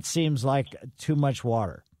generally, that seems like too much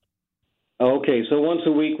water. Okay, so once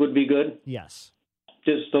a week would be good? Yes.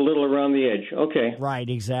 Just a little around the edge. Okay. Right,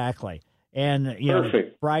 exactly. And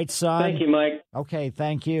Perfect. Bright sun. Thank you, Mike. Okay,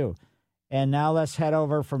 thank you. And now let's head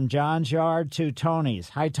over from John's yard to Tony's.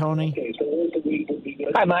 Hi, Tony.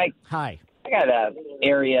 Hi, Mike. Hi. I got an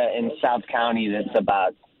area in South County that's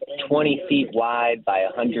about 20 feet wide by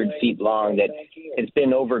 100 feet long that has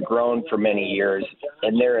been overgrown for many years,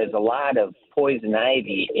 and there is a lot of poison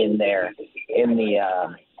ivy in there,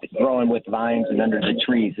 growing with vines and under the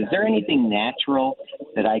trees. Is there anything natural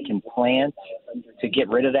that I can plant to get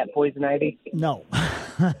rid of that poison ivy? No.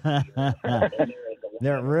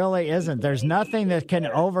 There really isn't. There's nothing that can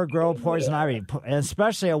overgrow poison ivy,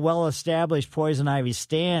 especially a well-established poison ivy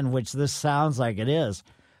stand, which this sounds like it is.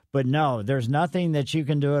 But no, there's nothing that you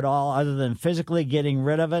can do at all other than physically getting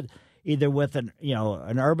rid of it, either with an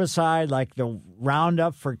herbicide like the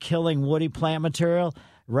Roundup for killing woody plant material.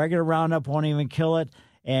 Regular Roundup won't even kill it.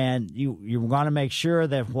 And you want to make sure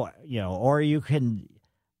that, or you can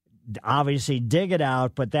obviously dig it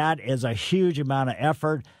out, but that is a huge amount of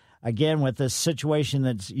effort. Again, with this situation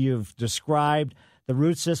that you've described, the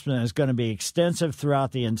root system is going to be extensive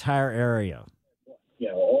throughout the entire area.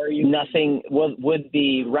 Nothing. Would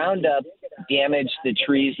the Roundup damage the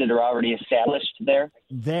trees that are already established there?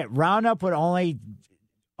 That Roundup would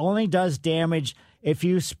only does damage if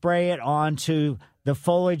you spray it onto the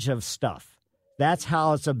foliage of stuff. That's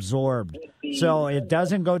how it's absorbed. So it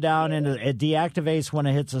doesn't go down it deactivates when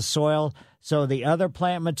it hits the soil. So the other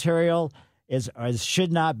plant material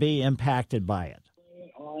should not be impacted by it.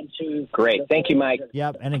 Great. Thank you, Mike.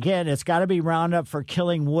 Yep. And again, it's got to be Roundup for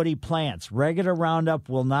killing woody plants. Regular Roundup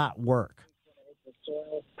will not work.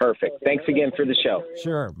 Perfect. Thanks again for the show.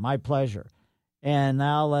 Sure. My pleasure. And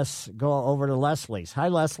now let's go over to Leslie's. Hi,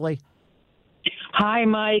 Leslie. Hi,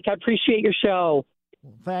 Mike. I appreciate your show.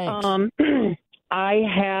 Thanks. I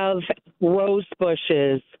have rose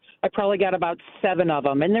bushes. I probably got about 7 of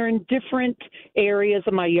them, and they're in different areas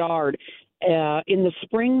of my yard. In the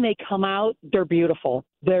spring, they come out. They're beautiful.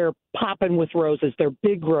 They're popping with roses. They're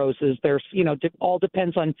big roses. There's, all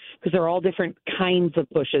depends on, because they're all different kinds of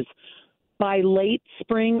bushes. By late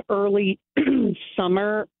spring, early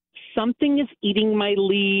summer, something is eating my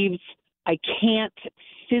leaves. I can't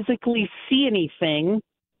physically see anything.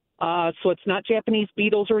 So it's not Japanese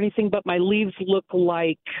beetles or anything, but my leaves look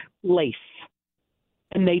like lace.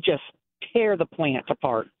 And they just tear the plant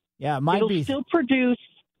apart. Yeah, It'll still produce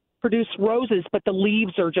roses, but the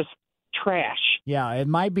leaves are just trash. Yeah, it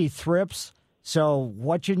might be thrips. So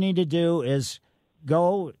what you need to do is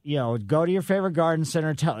go to your favorite garden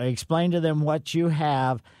center, explain to them what you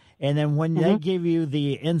have, and then when they give you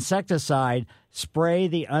the insecticide, spray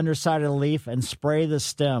the underside of the leaf and spray the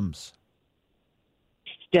stems.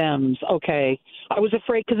 Stems, okay. I was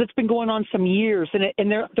afraid because it's been going on some years,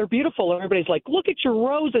 and they're beautiful. Everybody's like, look at your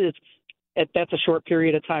roses. That's a short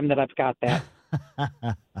period of time that I've got that.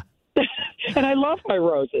 And I love my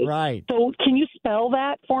roses. Right. So can you spell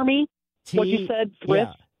that for me? What you said,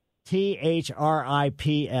 thrips? Yeah.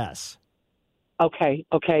 THRIPS. Okay.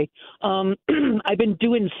 I've been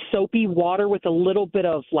doing soapy water with a little bit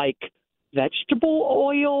of like vegetable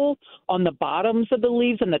oil on the bottoms of the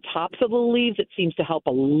leaves and the tops of the leaves. It seems to help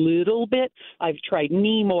a little bit. I've tried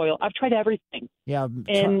neem oil. I've tried everything. Yeah.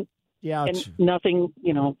 And nothing,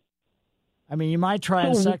 I mean, you might try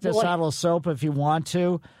insecticidal soap if you want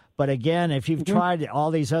to, but again, if you've tried all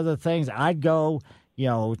these other things, I'd go,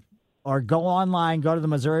 or go online, go to the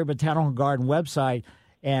Missouri Botanical Garden website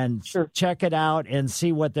and check it out and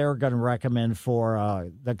see what they're going to recommend for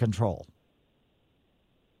the control.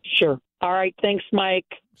 Sure. All right. Thanks, Mike.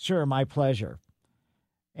 Sure. My pleasure.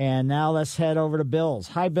 And now let's head over to Bill's.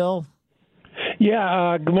 Hi, Bill.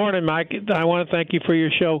 Yeah, good morning, Mike. I want to thank you for your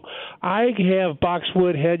show. I have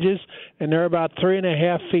boxwood hedges, and they're about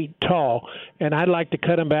 3.5 feet tall, and I'd like to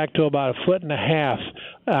cut them back to about 1.5 feet.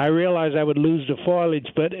 I realize I would lose the foliage,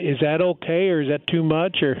 but is that okay, or is that too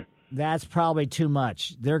much? Or that's probably too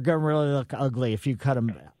much. They're going to really look ugly if you cut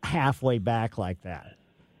them halfway back like that.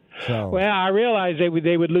 So. Well, I realize they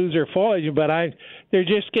would lose their foliage, but they're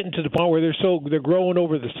just getting to the point where they're growing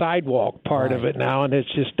over the sidewalk part of it now, and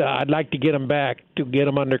it's just I'd like to get them back to get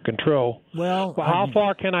them under control. Well, how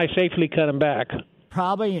far can I safely cut them back?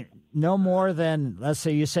 Probably no more than, let's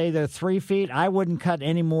say you say they're 3 feet. I wouldn't cut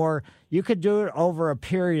any more. You could do it over a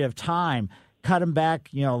period of time. Cut them back,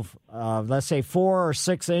 let's say 4 or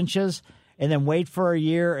 6 inches, and then wait for a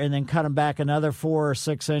year, and then cut them back another 4 or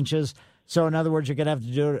 6 inches. So, in other words, you're going to have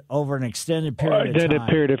to do it over an extended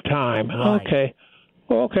period of time. Right. Okay.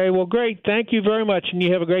 Okay, well, great. Thank you very much, and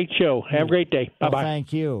you have a great show. Have a great day. Bye-bye. Well,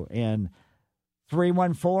 thank you. And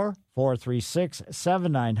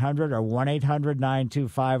 314-436-7900 or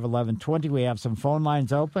 1-800-925-1120. We have some phone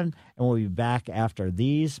lines open, and we'll be back after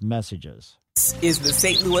these messages. This is the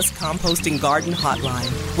St. Louis Composting Garden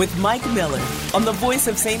Hotline with Mike Miller on the voice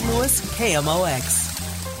of St. Louis, KMOX.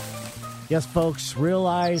 Yes, folks,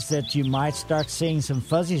 realize that you might start seeing some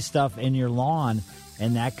fuzzy stuff in your lawn,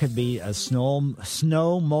 and that could be a snow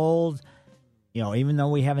mold. Even though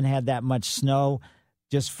we haven't had that much snow,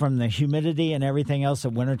 just from the humidity and everything else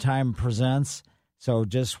that wintertime presents. So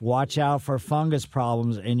just watch out for fungus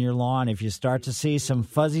problems in your lawn. If you start to see some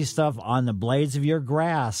fuzzy stuff on the blades of your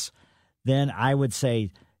grass, then I would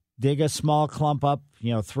say dig a small clump up,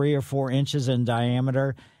 3 or 4 inches in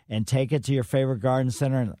diameter, and take it to your favorite garden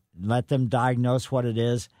center and let them diagnose what it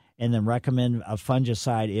is, and then recommend a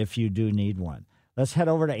fungicide if you do need one. Let's head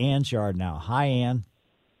over to Ann's yard now. Hi, Ann.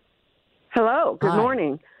 Hello. Good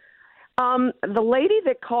morning. The lady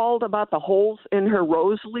that called about the holes in her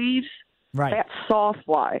rose leaves, right? That's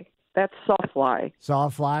sawfly.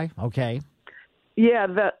 Sawfly? Okay. Yeah,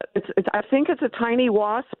 I think it's a tiny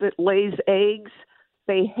wasp that lays eggs.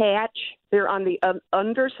 They hatch. They're on the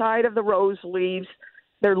underside of the rose leaves.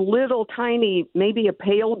 They're little tiny, maybe a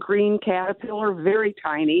pale green caterpillar, very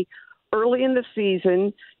tiny. Early in the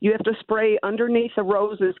season, you have to spray underneath the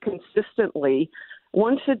roses consistently.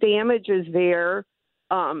 Once the damage is there,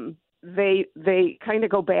 they kind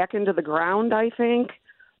of go back into the ground, I think.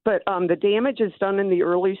 But the damage is done in the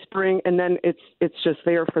early spring, and then it's just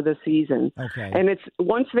there for the season. Okay. And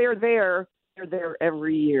once they're there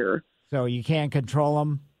every year. So you can't control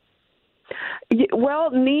them?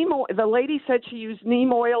 Well, neem oil, the lady said she used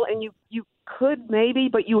neem oil, and you could maybe,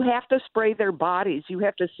 but you have to spray their bodies. You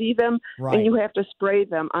have to see them, right, and you have to spray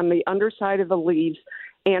them on the underside of the leaves.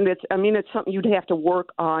 And it's something you'd have to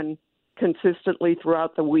work on consistently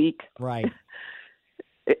throughout the week. Right.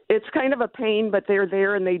 It's kind of a pain, but they're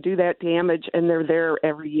there and they do that damage, and they're there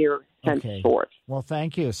every year henceforth. Well,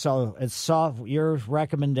 thank you. So it's your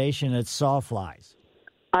recommendation, it's sawflies.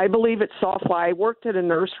 I believe it's sawfly. I worked at a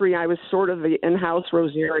nursery. I was sort of the in-house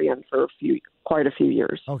rosarian for quite a few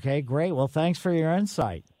years. Okay, great. Well, thanks for your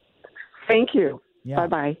insight. Thank you. Yeah.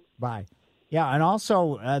 Bye-bye. Bye. Yeah, and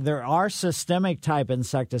also there are systemic type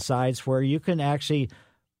insecticides where you can actually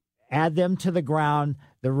add them to the ground.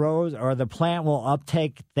 The rose or the plant will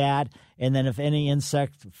uptake that, and then if any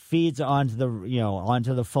insect feeds onto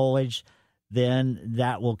the foliage, then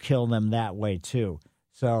that will kill them that way too.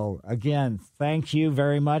 So, again, thank you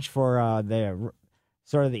very much for the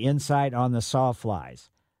insight on the sawflies.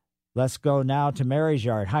 Let's go now to Mary's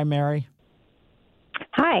yard. Hi, Mary.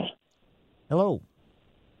 Hi. Hello.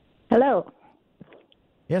 Hello.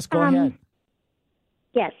 Yes, go ahead.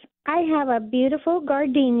 Yes, I have a beautiful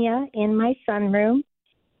gardenia in my sunroom.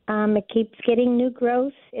 It keeps getting new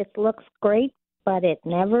growth. It looks great, but it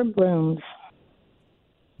never blooms.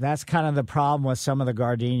 That's kind of the problem with some of the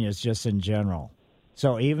gardenias just in general.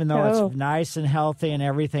 So even though it's nice and healthy and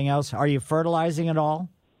everything else, are you fertilizing at all?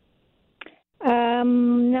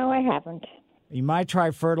 No, I haven't. You might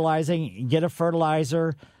try fertilizing. Get a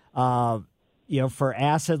fertilizer. for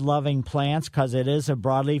acid-loving plants, because it is a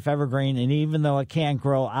broadleaf evergreen, and even though it can't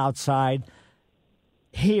grow outside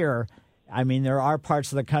here, I mean, there are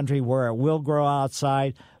parts of the country where it will grow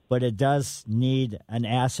outside, but it does need an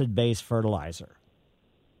acid-based fertilizer.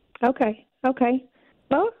 Okay.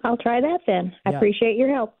 Well, I'll try that then. I appreciate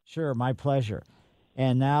your help. Sure, my pleasure.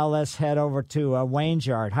 And now let's head over to Wayne's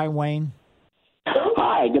yard. Hi, Wayne.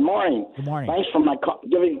 Hi, good morning. Good morning. Thanks for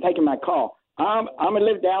taking my call. I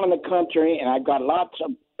live down in the country, and I've got lots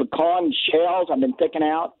of pecan shells I've been picking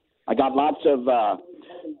out. I got lots of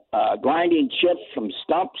grinding chips from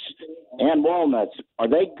stumps and walnuts. Are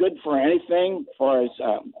they good for anything, for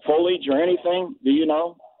foliage or anything? Do you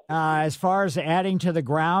know? As far as adding to the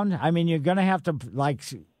ground, I mean, you're going to have to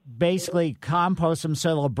basically compost them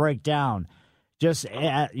so they'll break down. Just,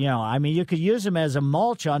 I mean, you could use them as a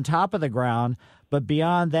mulch on top of the ground, but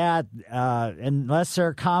beyond that, unless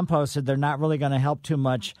they're composted, they're not really going to help too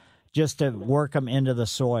much just to work them into the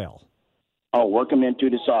soil. Oh, work them into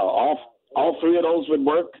the soil. All three of those would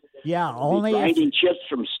work? Yeah, only grinding chips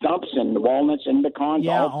from stumps and walnuts and pecans.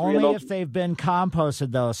 Yeah, all three only of those? if they've been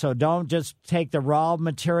composted, though. So don't just take the raw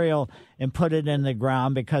material and put it in the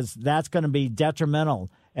ground, because that's going to be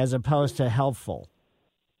detrimental as opposed to helpful.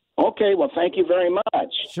 Okay, well, thank you very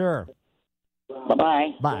much. Sure.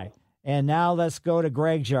 Bye-bye. Bye. And now let's go to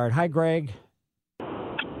Greg's yard. Hi, Greg.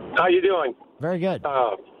 How you doing? Very good.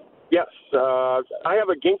 Yes, I have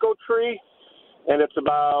a ginkgo tree, and it's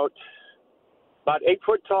about 8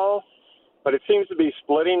 foot tall, but it seems to be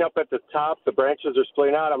splitting up at the top. The branches are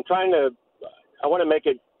splitting out. I want to make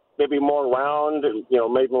it maybe more round, and,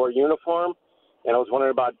 maybe more uniform, and I was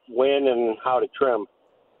wondering about when and how to trim.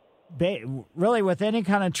 Really, with any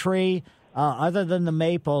kind of tree, other than the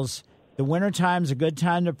maples, the wintertime is a good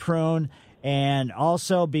time to prune, and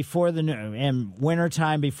also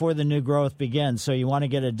wintertime before the new growth begins. So you want to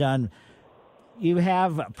get it done. You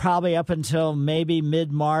have probably up until maybe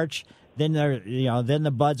mid-March. Then then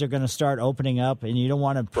the buds are going to start opening up, and you don't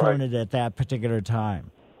want to prune it at that particular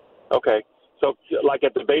time. Okay, so like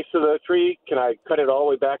at the base of the tree, can I cut it all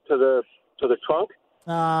the way back to the trunk?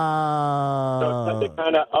 So to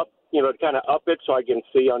kind of up, up it so I can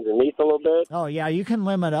see underneath a little bit. Oh yeah, you can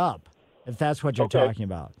limb it up if that's what you're talking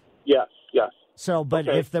about. Yes. So, but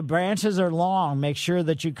if the branches are long, make sure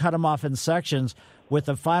that you cut them off in sections, with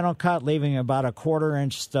the final cut leaving about a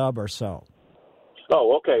 1/4-inch stub or so.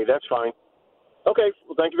 Oh, okay, that's fine. Okay,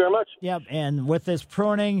 well, thank you very much. Yep, and with this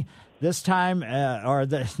pruning this time,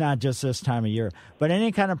 not just this time of year, but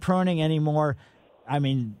any kind of pruning anymore, I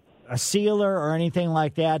mean, a sealer or anything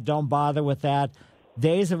like that, don't bother with that.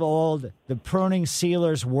 Days of old, the pruning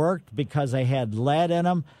sealers worked because they had lead in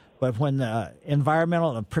them, but when the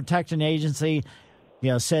Environmental Protection Agency,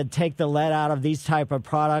 said take the lead out of these type of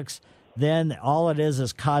products, then all it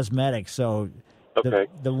is cosmetic. So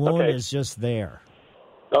the wound is just there.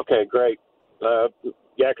 Okay, great. Because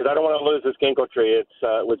I don't want to lose this ginkgo tree. It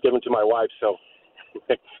was given to my wife, so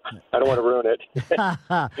I don't want to ruin it.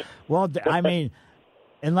 Well, I mean,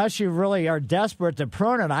 unless you really are desperate to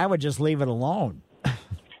prune it, I would just leave it alone.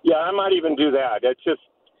 Yeah, I might even do that. It's just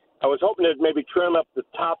I was hoping to maybe trim up the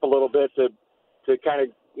top a little bit to kind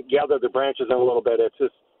of gather the branches in a little bit.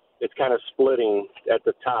 It's kind of splitting at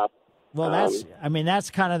the top. Well,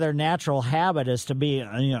 that's kind of their natural habit, is to be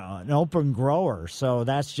an open grower. So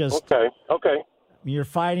that's just okay. You're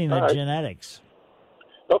fighting the genetics.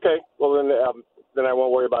 Okay, well then I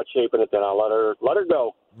won't worry about shaping it. Then I'll let her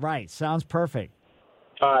go. Right, sounds perfect.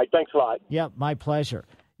 All right, thanks a lot. Yep, my pleasure.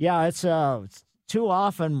 Yeah, it's too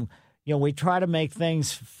often we try to make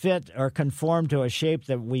things fit or conform to a shape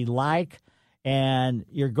that we like, and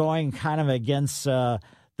you're going kind of against the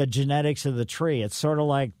genetics of the tree. It's sort of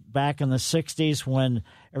like back in the 60s when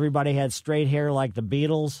everybody had straight hair like the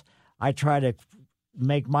Beatles. I tried to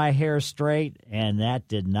make my hair straight, and that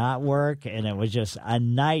did not work, and it was just a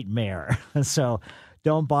nightmare. So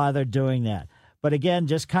don't bother doing that. But again,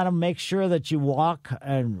 just kind of make sure that you walk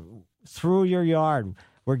through your yard.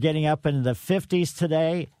 We're getting up into the 50s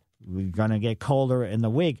today. We're going to get colder in the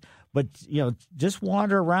week. But, just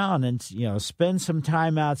wander around and, spend some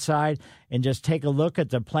time outside and just take a look at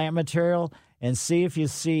the plant material and see if you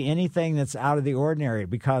see anything that's out of the ordinary.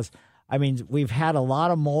 Because, I mean, we've had a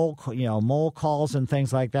lot of mole calls and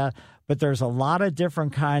things like that, but there's a lot of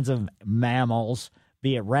different kinds of mammals,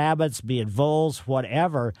 be it rabbits, be it voles,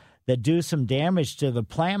 whatever, that do some damage to the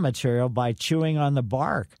plant material by chewing on the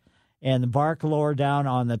bark. And the bark lower down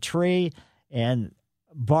on the tree, and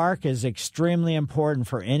bark is extremely important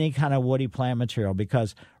for any kind of woody plant material,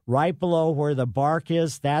 because right below where the bark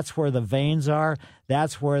is, that's where the veins are.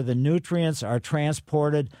 That's where the nutrients are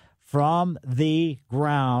transported from the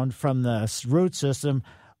ground, from the root system,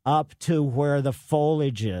 up to where the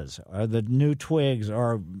foliage is, or the new twigs,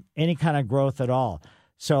 or any kind of growth at all.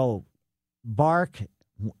 So bark,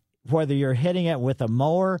 whether you're hitting it with a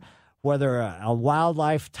mower, whether a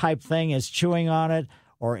wildlife type thing is chewing on it,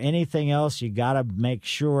 or anything else, you got to make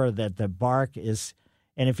sure that the bark is,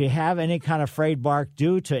 and if you have any kind of frayed bark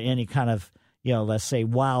due to any kind of, let's say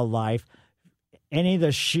wildlife, any of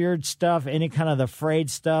the sheared stuff, any kind of the frayed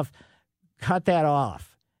stuff, cut that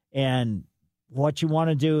off. And what you want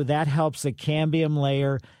to do, that helps the cambium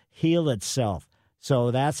layer heal itself.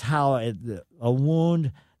 So that's how a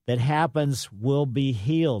wound that happens will be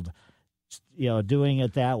healed, doing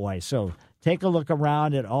it that way. So take a look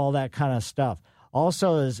around at all that kind of stuff.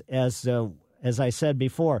 Also, as I said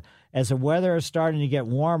before, as the weather is starting to get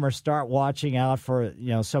warmer, start watching out for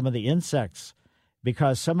some of the insects,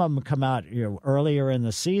 because some of them come out earlier in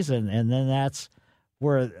the season, and then that's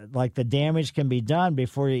where the damage can be done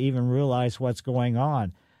before you even realize what's going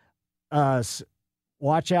on.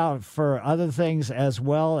 Watch out for other things as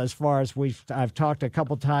well. As far as I've talked a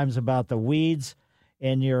couple times about the weeds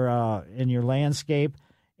in your landscape,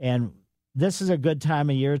 and this is a good time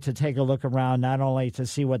of year to take a look around, not only to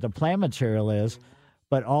see what the plant material is,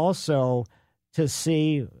 but also to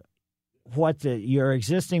see what your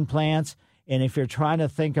existing plants, and if you're trying to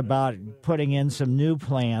think about putting in some new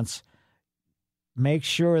plants, make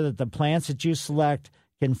sure that the plants that you select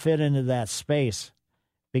can fit into that space,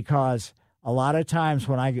 because a lot of times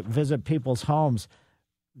when I visit people's homes,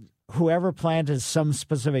 whoever planted some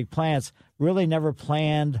specific plants really never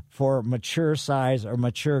planned for mature size or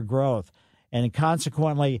mature growth. And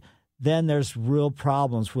consequently, then there's real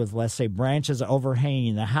problems with, let's say, branches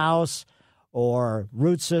overhanging the house, or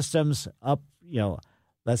root systems up,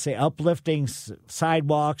 let's say uplifting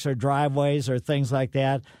sidewalks or driveways or things like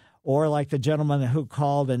that. Or like the gentleman who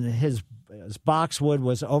called and his boxwood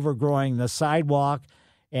was overgrowing the sidewalk.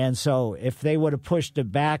 And so if they would have pushed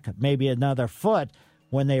it back maybe another foot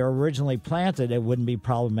when they were originally planted, it wouldn't be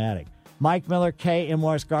problematic. Mike Miller,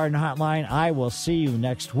 KMOX Garden Hotline. I will see you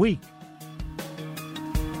next week.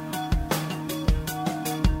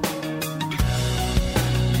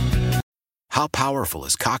 How powerful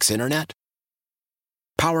is Cox Internet?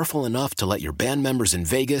 Powerful enough to let your band members in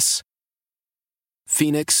Vegas,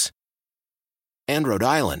 Phoenix, and Rhode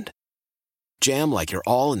Island jam like you're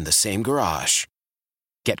all in the same garage.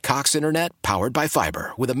 Get Cox Internet powered by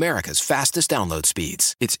fiber with America's fastest download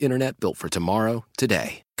speeds. It's internet built for tomorrow,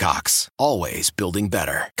 today. Cox, always building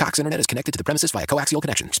better. Cox Internet is connected to the premises via coaxial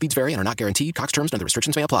connection. Speeds vary and are not guaranteed. Cox terms and other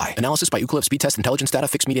restrictions may apply. Analysis by Ookla Speed Test Intelligence Data.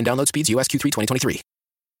 Fixed median download speeds. US Q3 2023.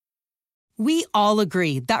 We all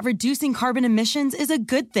agree that reducing carbon emissions is a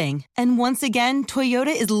good thing. And once again, Toyota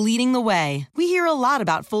is leading the way. We hear a lot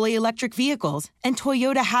about fully electric vehicles, and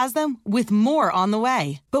Toyota has them with more on the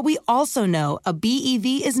way. But we also know a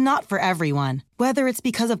BEV is not for everyone, whether it's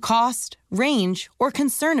because of cost, range, or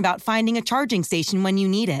concern about finding a charging station when you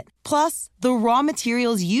need it. Plus, the raw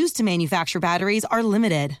materials used to manufacture batteries are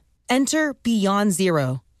limited. Enter Beyond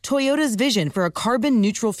Zero, Toyota's vision for a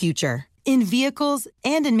carbon-neutral future. In vehicles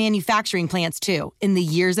and in manufacturing plants, too, in the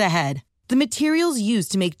years ahead. The materials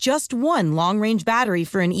used to make just one long-range battery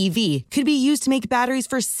for an EV could be used to make batteries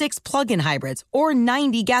for 6 plug-in hybrids or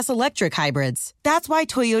 90 gas-electric hybrids. That's why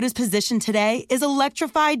Toyota's position today is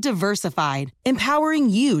electrified, diversified,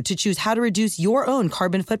 empowering you to choose how to reduce your own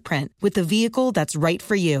carbon footprint with the vehicle that's right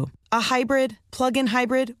for you. A hybrid, plug-in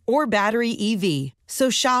hybrid, or battery EV.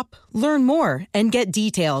 So shop, learn more, and get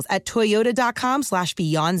details at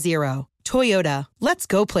toyota.com/beyondzero. Toyota, let's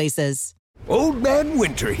go places. Old Man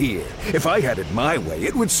Winter here. If I had it my way,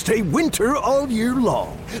 it would stay winter all year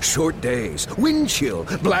long. Short days, wind chill,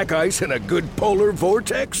 black ice, and a good polar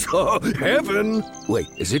vortex. Oh, heaven. Wait,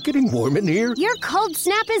 is it getting warm in here? Your cold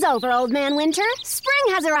snap is over, Old Man Winter.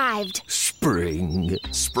 Spring has arrived. Spring.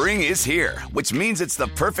 Spring is here, which means it's the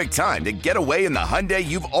perfect time to get away in the Hyundai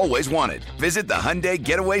you've always wanted. Visit the Hyundai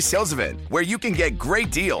Getaway Sales Event, where you can get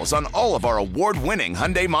great deals on all of our award-winning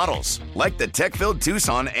Hyundai models, like the tech-filled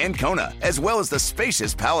Tucson and Kona, as well as the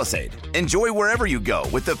spacious Palisade. Enjoy wherever you go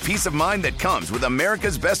with the peace of mind that comes with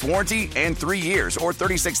America's best warranty and 3 years or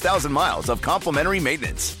 36,000 miles of complimentary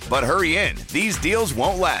maintenance. But hurry in, these deals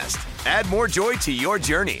won't last. Add more joy to your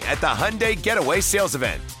journey at the Hyundai Getaway Sales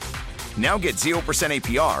Event. Now get 0%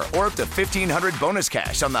 APR or up to $1,500 bonus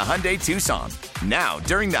cash on the Hyundai Tucson. Now,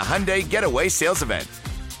 during the Hyundai Getaway Sales Event.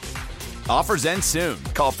 Offers end soon.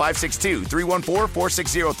 Call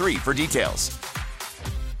 562-314-4603 for details.